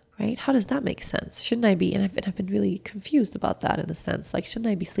 right? How does that make sense? Shouldn't I be, and I've been really confused about that in a sense, like,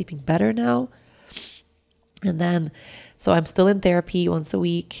 shouldn't I be sleeping better now? And then, so I'm still in therapy once a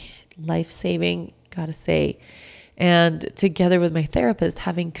week, life-saving, gotta say. And together with my therapist,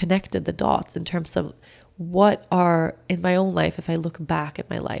 having connected the dots in terms of what are in my own life, if I look back at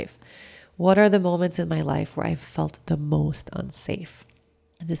my life, what are the moments in my life where I felt the most unsafe?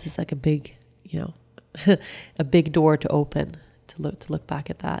 And this is like a big, a big door to open to look back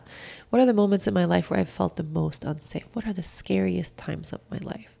at that. What are the moments in my life where I felt the most unsafe? What are the scariest times of my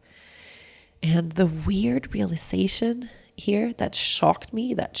life? And the weird realization here that shocked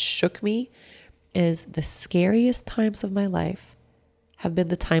me, that shook me, is the scariest times of my life have been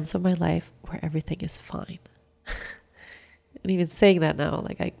the times of my life where everything is fine. And even saying that now,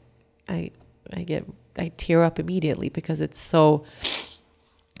 like I tear up immediately because it saddens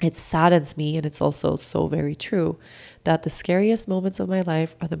me, and it's also so very true that the scariest moments of my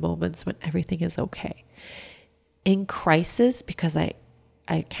life are the moments when everything is okay. In crisis, because I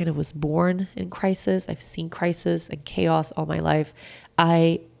kind of was born in crisis, I've seen crisis and chaos all my life,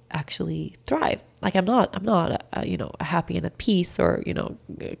 I actually thrive. Like I'm not a happy and at peace or,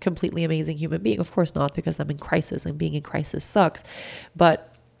 a completely amazing human being. Of course not, because I'm in crisis and being in crisis sucks.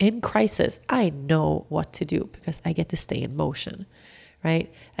 But in crisis, I know what to do because I get to stay in motion,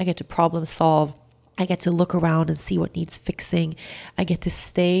 right? I get to problem solve. I get to look around and see what needs fixing. I get to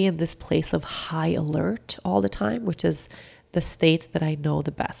stay in this place of high alert all the time, which is the state that I know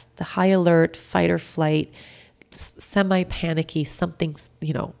the best. The high alert, fight or flight, semi-panicky, something's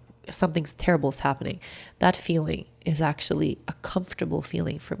terrible is happening. That feeling is actually a comfortable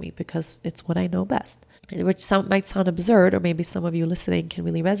feeling for me because it's what I know best. Which might sound absurd, or maybe some of you listening can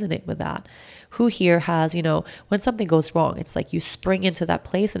really resonate with that. Who here has, when something goes wrong, it's like you spring into that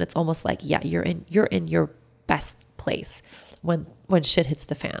place and it's almost like, yeah, you're in your best place when shit hits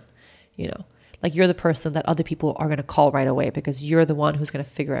the fan, like you're the person that other people are going to call right away because you're the one who's going to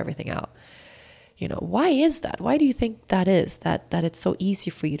figure everything out. Why is that? Why do you think that is? That it's so easy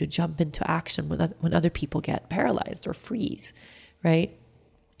for you to jump into action when other people get paralyzed or freeze, right?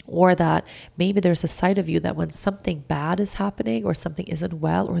 Or that maybe there's a side of you that when something bad is happening or something isn't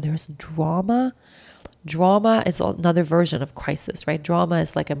well or there's drama is another version of crisis, right? Drama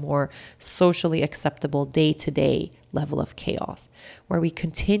is like a more socially acceptable day-to-day level of chaos where we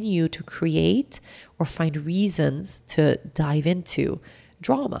continue to create or find reasons to dive into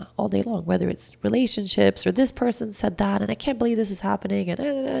drama all day long, whether it's relationships or this person said that and I can't believe this is happening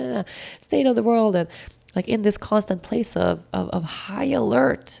and state of the world, and like in this constant place of high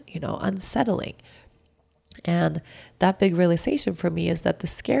alert, unsettling. And that big realization for me is that the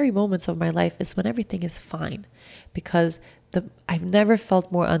scary moments of my life is when everything is fine, because I've never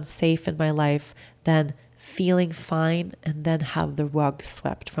felt more unsafe in my life than feeling fine and then have the rug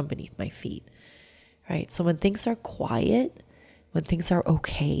swept from beneath my feet, right? So when things are quiet, when things are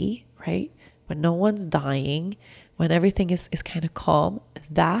okay, right? When no one's dying, when everything is kind of calm,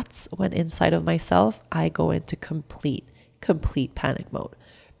 that's when inside of myself, I go into complete panic mode.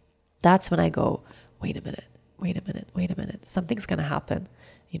 That's when I go, wait a minute. Something's going to happen.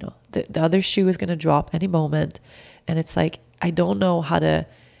 The other shoe is going to drop any moment. And it's like, I don't know how to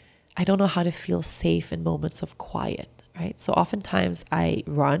feel safe in moments of quiet, right? So oftentimes I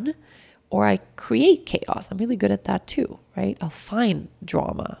run or I create chaos. I'm really good at that too, right? I'll find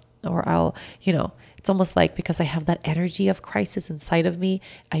drama or I'll, it's almost like because I have that energy of crisis inside of me,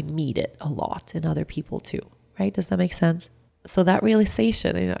 I meet it a lot in other people too, right? Does that make sense? So that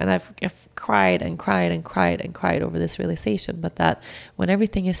realization, and I've cried over this realization, but that when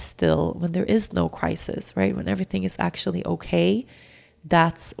everything is still, when there is no crisis, right? When everything is actually okay,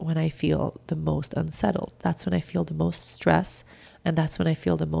 that's when I feel the most unsettled. That's when I feel the most stress. And that's when I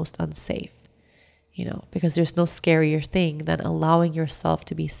feel the most unsafe, because there's no scarier thing than allowing yourself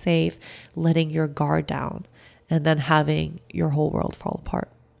to be safe, letting your guard down, and then having your whole world fall apart,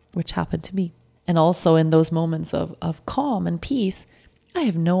 which happened to me. And also in those moments of calm and peace, I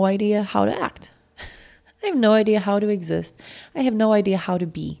have no idea how to act. I have no idea how to exist. I have no idea how to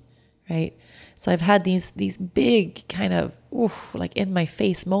be, right? So I've had these big kind of like in my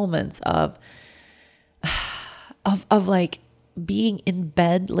face moments of like being in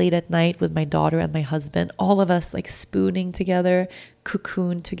bed late at night with my daughter and my husband, all of us like spooning together,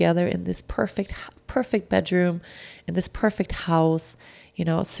 cocooned together in this perfect bedroom, in this perfect house, you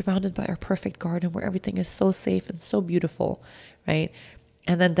know, surrounded by our perfect garden where everything is so safe and so beautiful, right?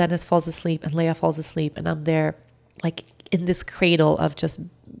 And then Dennis falls asleep and Leia falls asleep, and I'm there like in this cradle of just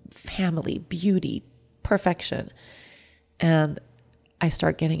family, beauty, perfection. And I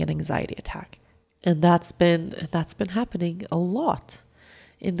start getting an anxiety attack. And that's been happening a lot.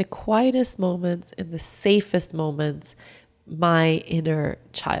 In the quietest moments, in the safest moments, my inner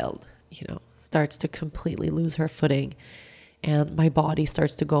child, you know, starts to completely lose her footing, and my body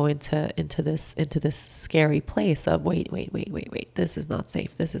starts to go into this scary place of wait, this is not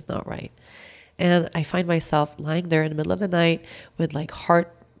safe, this is not right. And I find myself lying there in the middle of the night with like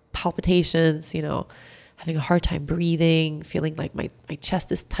heart palpitations, you know, having a hard time breathing, feeling like my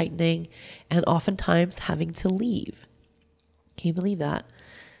chest is tightening, and oftentimes having to leave. Can you believe that?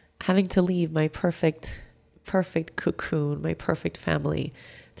 Having to leave my perfect cocoon, my perfect family,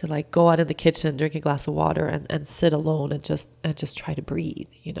 to like go out in the kitchen, drink a glass of water, and sit alone and just try to breathe,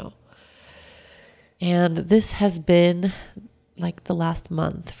 you know. And this has been like the last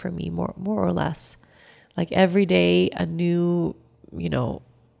month for me, more or less. Like every day a new, you know,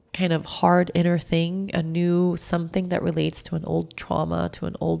 kind of hard inner thing, a new something that relates to an old trauma, to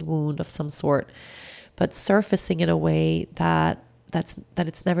an old wound of some sort, but surfacing in a way that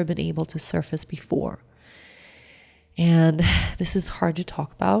it's never been able to surface before. And this is hard to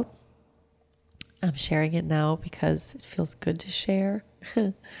talk about. I'm sharing it now because it feels good to share.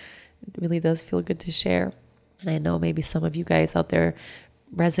 It really does feel good to share. And I know maybe some of you guys out there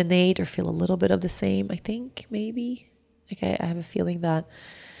resonate or feel a little bit of the same. I think maybe. Like I have a feeling that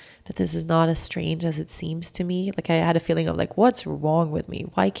this is not as strange as it seems to me. Like I had a feeling of like, what's wrong with me?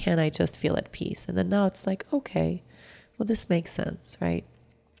 Why can't I just feel at peace? And then now it's like, okay, well, this makes sense, right?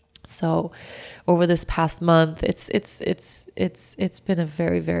 So over this past month, it's been a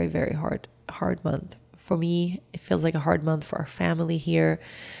very, very, very hard month. For me, it feels like a hard month for our family here,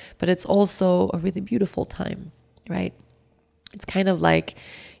 but it's also a really beautiful time, right? It's kind of like,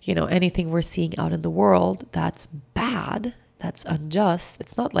 you know, anything we're seeing out in the world that's bad, that's unjust.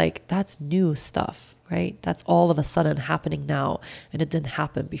 It's not like that's new stuff, right? That's all of a sudden happening now and it didn't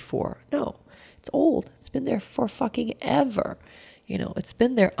happen before. No, it's old. It's been there for fucking ever. You know, it's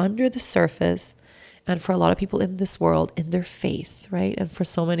been there under the surface, and for a lot of people in this world, in their face, right? And for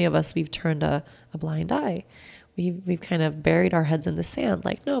so many of us, we've turned a blind eye. We've kind of buried our heads in the sand,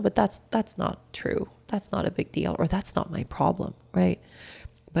 like, no, but that's not true. That's not a big deal, or that's not my problem, right?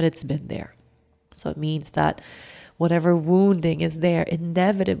 But it's been there. So it means that whatever wounding is there,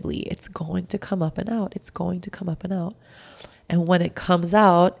 inevitably, it's going to come up and out. It's going to come up and out. And when it comes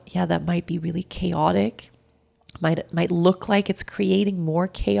out, yeah, that might be really chaotic. Might look like it's creating more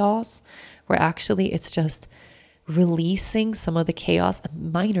chaos, where actually it's just releasing some of the chaos, a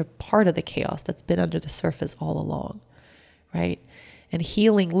minor part of the chaos that's been under the surface all along, right? And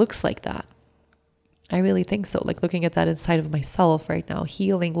healing looks like that. I really think so. Like looking at that inside of myself right now,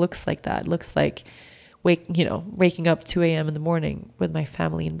 healing looks like that. It looks like waking up 2 a.m. in the morning with my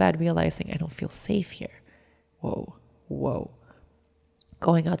family in bed, realizing I don't feel safe here. Whoa.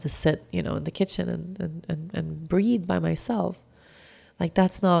 Going out to sit, you know, in the kitchen and breathe by myself. Like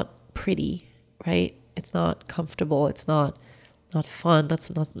that's not pretty, right? It's not comfortable. It's not fun. That's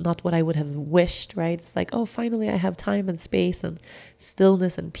not what I would have wished, right? It's like, oh, finally I have time and space and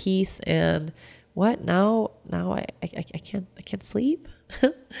stillness and peace. And what now I can't sleep.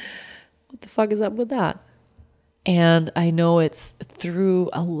 What the fuck is up with that? And I know it's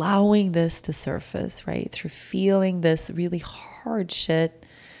through allowing this to surface, right? Through feeling this really hard shit,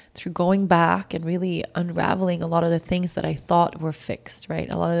 through going back and really unraveling a lot of the things that I thought were fixed, right?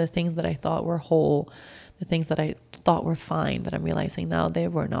 A lot of the things that I thought were whole, the things that I thought were fine, that I'm realizing now they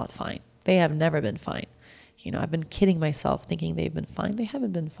were not fine. They have never been fine. You know, I've been kidding myself thinking they've been fine. They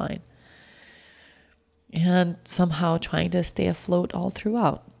haven't been fine. And somehow trying to stay afloat all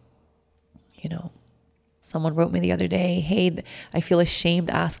throughout. You know, someone wrote me the other day, hey, I feel ashamed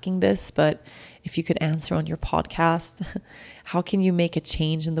asking this, but if you could answer on your podcast, how can you make a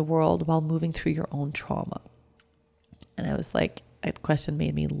change in the world while moving through your own trauma? And I was like, that question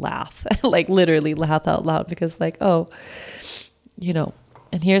made me laugh, like literally laugh out loud, because like, oh, you know,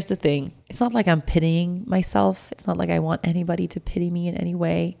 and here's the thing. It's not like I'm pitying myself. It's not like I want anybody to pity me in any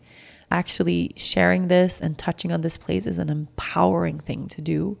way. Actually, sharing this and touching on this place is an empowering thing to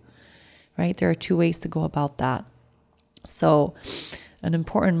do. Right? There are two ways to go about that. So an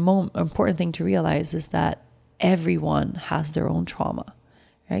important thing to realize is that everyone has their own trauma,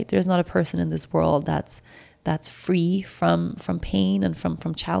 right? There's not a person in this world that's free from pain and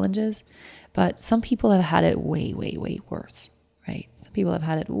from challenges, but some people have had it way, way, way worse, right? Some people have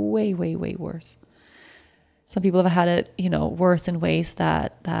had it way, way, way worse. Some people have had it, worse in ways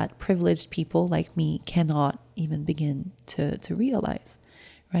that privileged people like me cannot even begin to realize,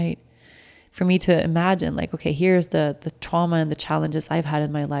 right? For me to imagine, like, okay, here's the trauma and the challenges I've had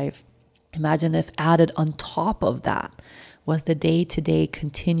in my life. Imagine if added on top of that was the day-to-day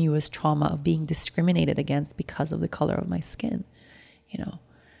continuous trauma of being discriminated against because of the color of my skin,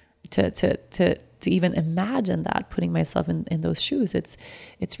 to even imagine that, putting myself in those shoes, it's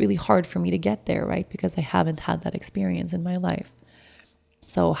really hard for me to get there, right? Because I haven't had that experience in my life.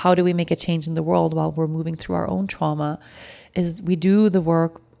 So how do we make a change in the world while we're moving through our own trauma? Is we do the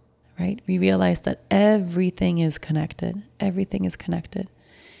work, right? We realize that everything is connected. Everything is connected.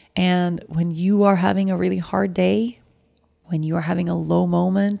 And when you are having a really hard day, when you are having a low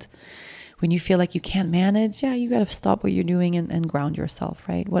moment, when you feel like you can't manage, you got to stop what you're doing and ground yourself,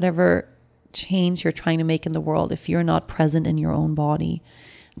 right? Whatever change you're trying to make in the world, if you're not present in your own body,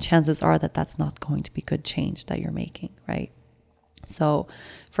 chances are that that's not going to be good change that you're making, right? So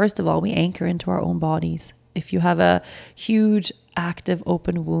first of all, we anchor into our own bodies. If you have a huge active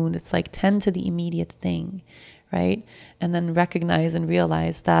open wound, it's like tend to the immediate thing, right? And then recognize and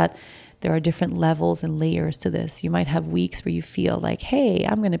realize that there are different levels and layers to this. You might have weeks where you feel like, hey,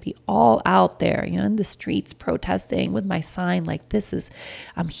 I'm going to be all out there, in the streets protesting with my sign. Like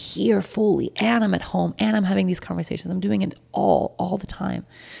I'm here fully, and I'm at home, and I'm having these conversations. I'm doing it all the time.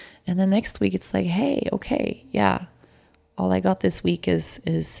 And then next week it's like, hey, okay, yeah, all I got this week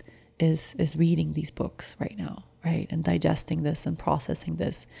is reading these books right now, right? And digesting this and processing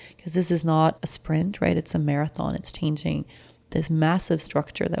this, because this is not a sprint, right? It's a marathon. It's changing this massive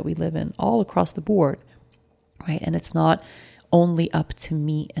structure that we live in all across the board, right? And it's not only up to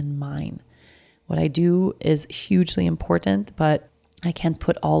me and mine. What I do is hugely important, but I can't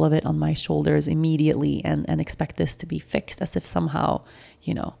put all of it on my shoulders immediately and expect this to be fixed as if somehow,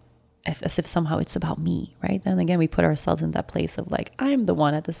 as if somehow it's about me, right? Then again, we put ourselves in that place of like, I'm the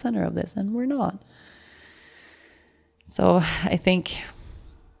one at the center of this, and we're not. So I think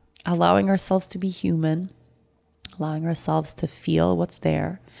allowing ourselves to be human, allowing ourselves to feel what's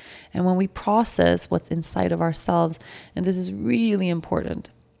there. And when we process what's inside of ourselves, and this is really important,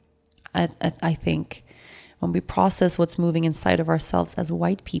 I think, when we process what's moving inside of ourselves as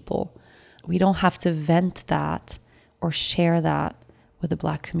white people, we don't have to vent that or share that with the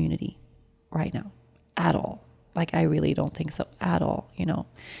Black community right now at all. Like, I really don't think so at all.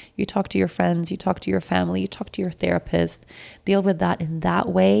 You talk to your friends, you talk to your family, you talk to your therapist, deal with that in that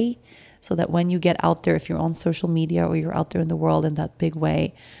way, so that when you get out there, if you're on social media or you're out there in the world in that big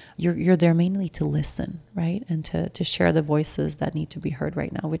way, you're there mainly to listen, right? And to share the voices that need to be heard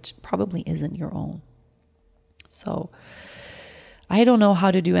right now, which probably isn't your own. So I don't know how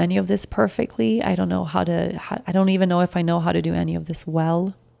to do any of this perfectly. I don't know I don't even know if I know how to do any of this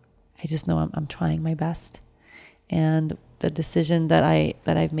well. I just know I'm trying my best. And the decision that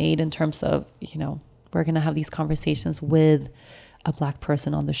I've made in terms of, we're going to have these conversations with a Black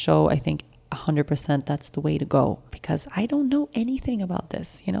person on the show, I think 100% that's the way to go, because I don't know anything about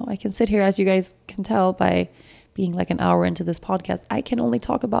this. I can sit here, as you guys can tell by being like an hour into this podcast, I can only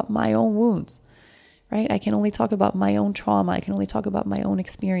talk about my own wounds, right? I can only talk about my own trauma. I can only talk about my own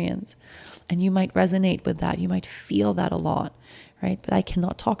experience. And you might resonate with that. You might feel that a lot, right? But I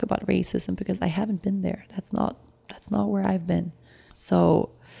cannot talk about racism because I haven't been there. That's not where I've been. So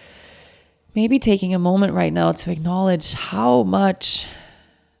maybe taking a moment right now to acknowledge how much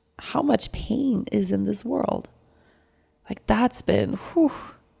pain is in this world. Like, that's been,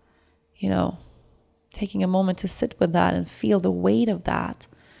 taking a moment to sit with that and feel the weight of that,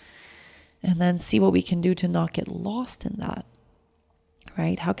 and then see what we can do to not get lost in that,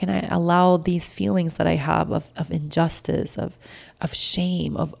 right? How can I allow these feelings that I have of injustice, of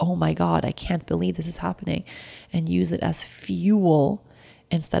shame, of, oh my God, I can't believe this is happening, and use it as fuel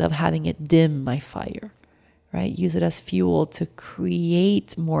instead of having it dim my fire, right? Use it as fuel to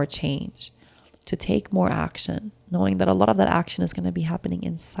create more change, to take more action, knowing that a lot of that action is going to be happening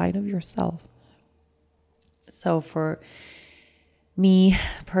inside of yourself. So for me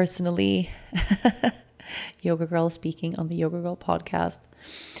personally, Yoga Girl speaking on the Yoga Girl podcast,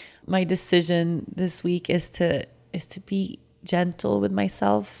 my decision this week is to be gentle with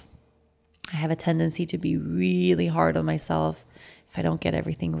myself. I have a tendency to be really hard on myself if I don't get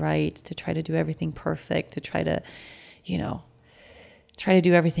everything right, to try to do everything perfect, to try to, try to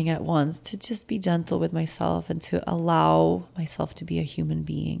do everything at once, to just be gentle with myself and to allow myself to be a human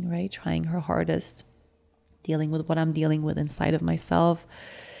being, right? Trying her hardest, dealing with what I'm dealing with inside of myself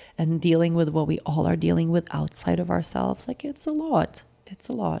and dealing with what we all are dealing with outside of ourselves. Like, it's a lot. It's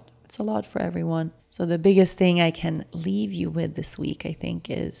a lot. It's a lot for everyone. So the biggest thing I can leave you with this week, I think,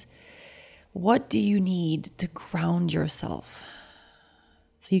 is what do you need to ground yourself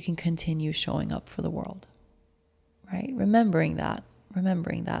so you can continue showing up for the world, right? Remembering that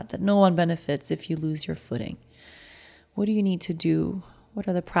no one benefits if you lose your footing. What do you need to do? What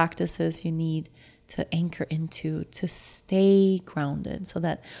are the practices you need to anchor into to stay grounded so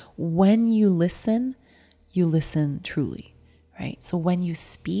that when you listen truly, right? So when you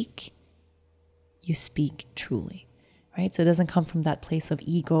speak truly, right? So it doesn't come from that place of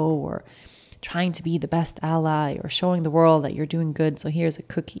ego or trying to be the best ally or showing the world that you're doing good. So here's a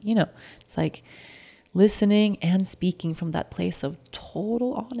cookie, it's like listening and speaking from that place of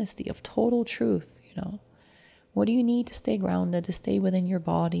total honesty, of total truth, What do you need to stay grounded, to stay within your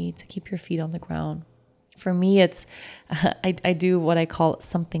body, to keep your feet on the ground? For me, it's, I do what I call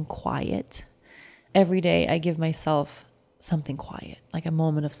something quiet. Every day I give myself something quiet, like a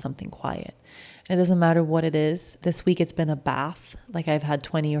moment of something quiet. And it doesn't matter what it is. This week it's been a bath. Like I've had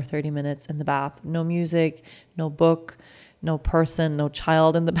 20 or 30 minutes in the bath. No music, no book, no person, no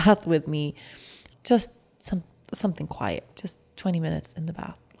child in the bath with me. Just something quiet. Just 20 minutes in the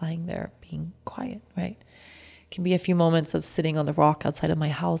bath, lying there, being quiet, right? It can be a few moments of sitting on the rock outside of my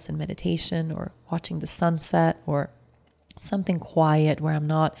house in meditation or watching the sunset or something quiet where I'm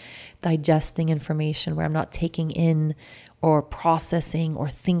not digesting information, where I'm not taking in or processing or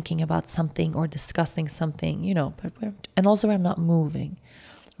thinking about something or discussing something, and also where I'm not moving,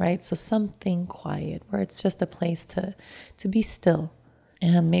 right? So something quiet where it's just a place to be still.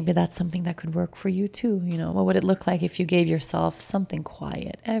 And maybe that's something that could work for you too. What would it look like if you gave yourself something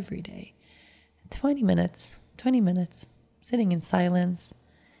quiet every day? 20 minutes, sitting in silence,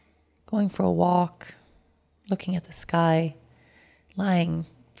 going for a walk, looking at the sky, lying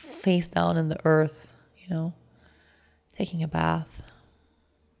face down in the earth, taking a bath,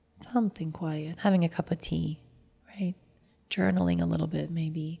 something quiet, having a cup of tea, right? Journaling a little bit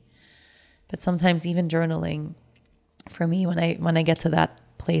maybe. But sometimes even journaling, for me, when I get to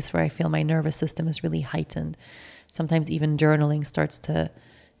that place where I feel my nervous system is really heightened, sometimes even journaling starts to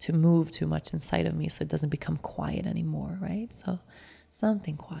move too much inside of me, so it doesn't become quiet anymore, right? So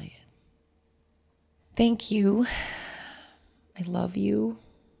something quiet. Thank you. I love you.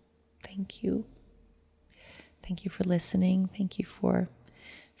 Thank you. Thank you for listening. Thank you for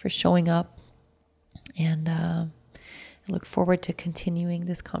showing up. And I look forward to continuing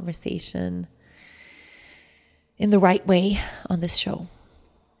this conversation in the right way on this show.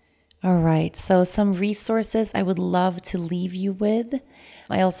 All right, so some resources I would love to leave you with.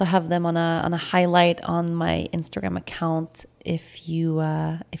 I also have them on a highlight on my Instagram account if you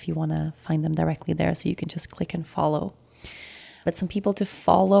want to find them directly there, so you can just click and follow. But some people to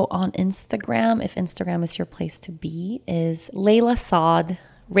follow on Instagram, if Instagram is your place to be, is Layla Saad,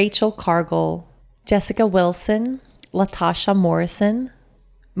 Rachel Cargill, Jessica Wilson, Latasha Morrison,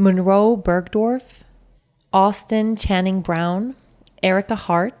 Monroe Bergdorf, Austin Channing Brown, Erica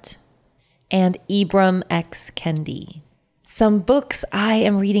Hart, and Ibram X. Kendi. Some books I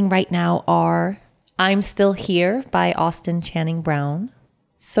am reading right now are I'm Still Here by Austin Channing Brown,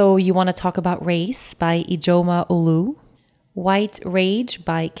 So You Want to Talk About Race by Ijoma Olu, White Rage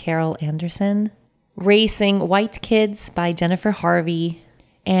by Carol Anderson, Racing White Kids by Jennifer Harvey,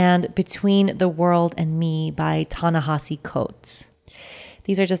 and Between the World and Me by Ta-Nehisi Coates.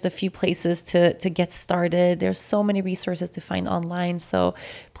 These are just a few places to get started. There's so many resources to find online. So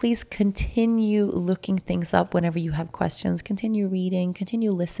please continue looking things up whenever you have questions. Continue reading,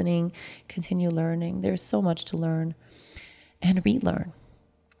 continue listening, continue learning. There's so much to learn and relearn.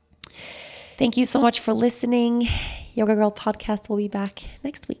 Thank you so much for listening. Yoga Girl Podcast will be back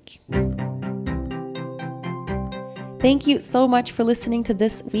next week. Thank you so much for listening to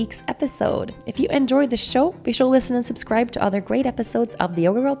this week's episode. If you enjoyed the show, be sure to listen and subscribe to other great episodes of the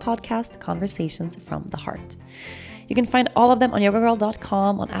Yoga Girl Podcast, Conversations from the Heart. You can find all of them on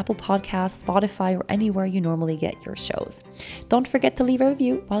yogagirl.com, on Apple Podcasts, Spotify, or anywhere you normally get your shows. Don't forget to leave a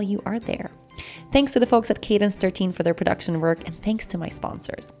review while you are there. Thanks to the folks at Cadence 13 for their production work, and thanks to my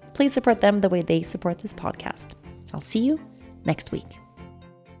sponsors. Please support them the way they support this podcast. I'll see you next week.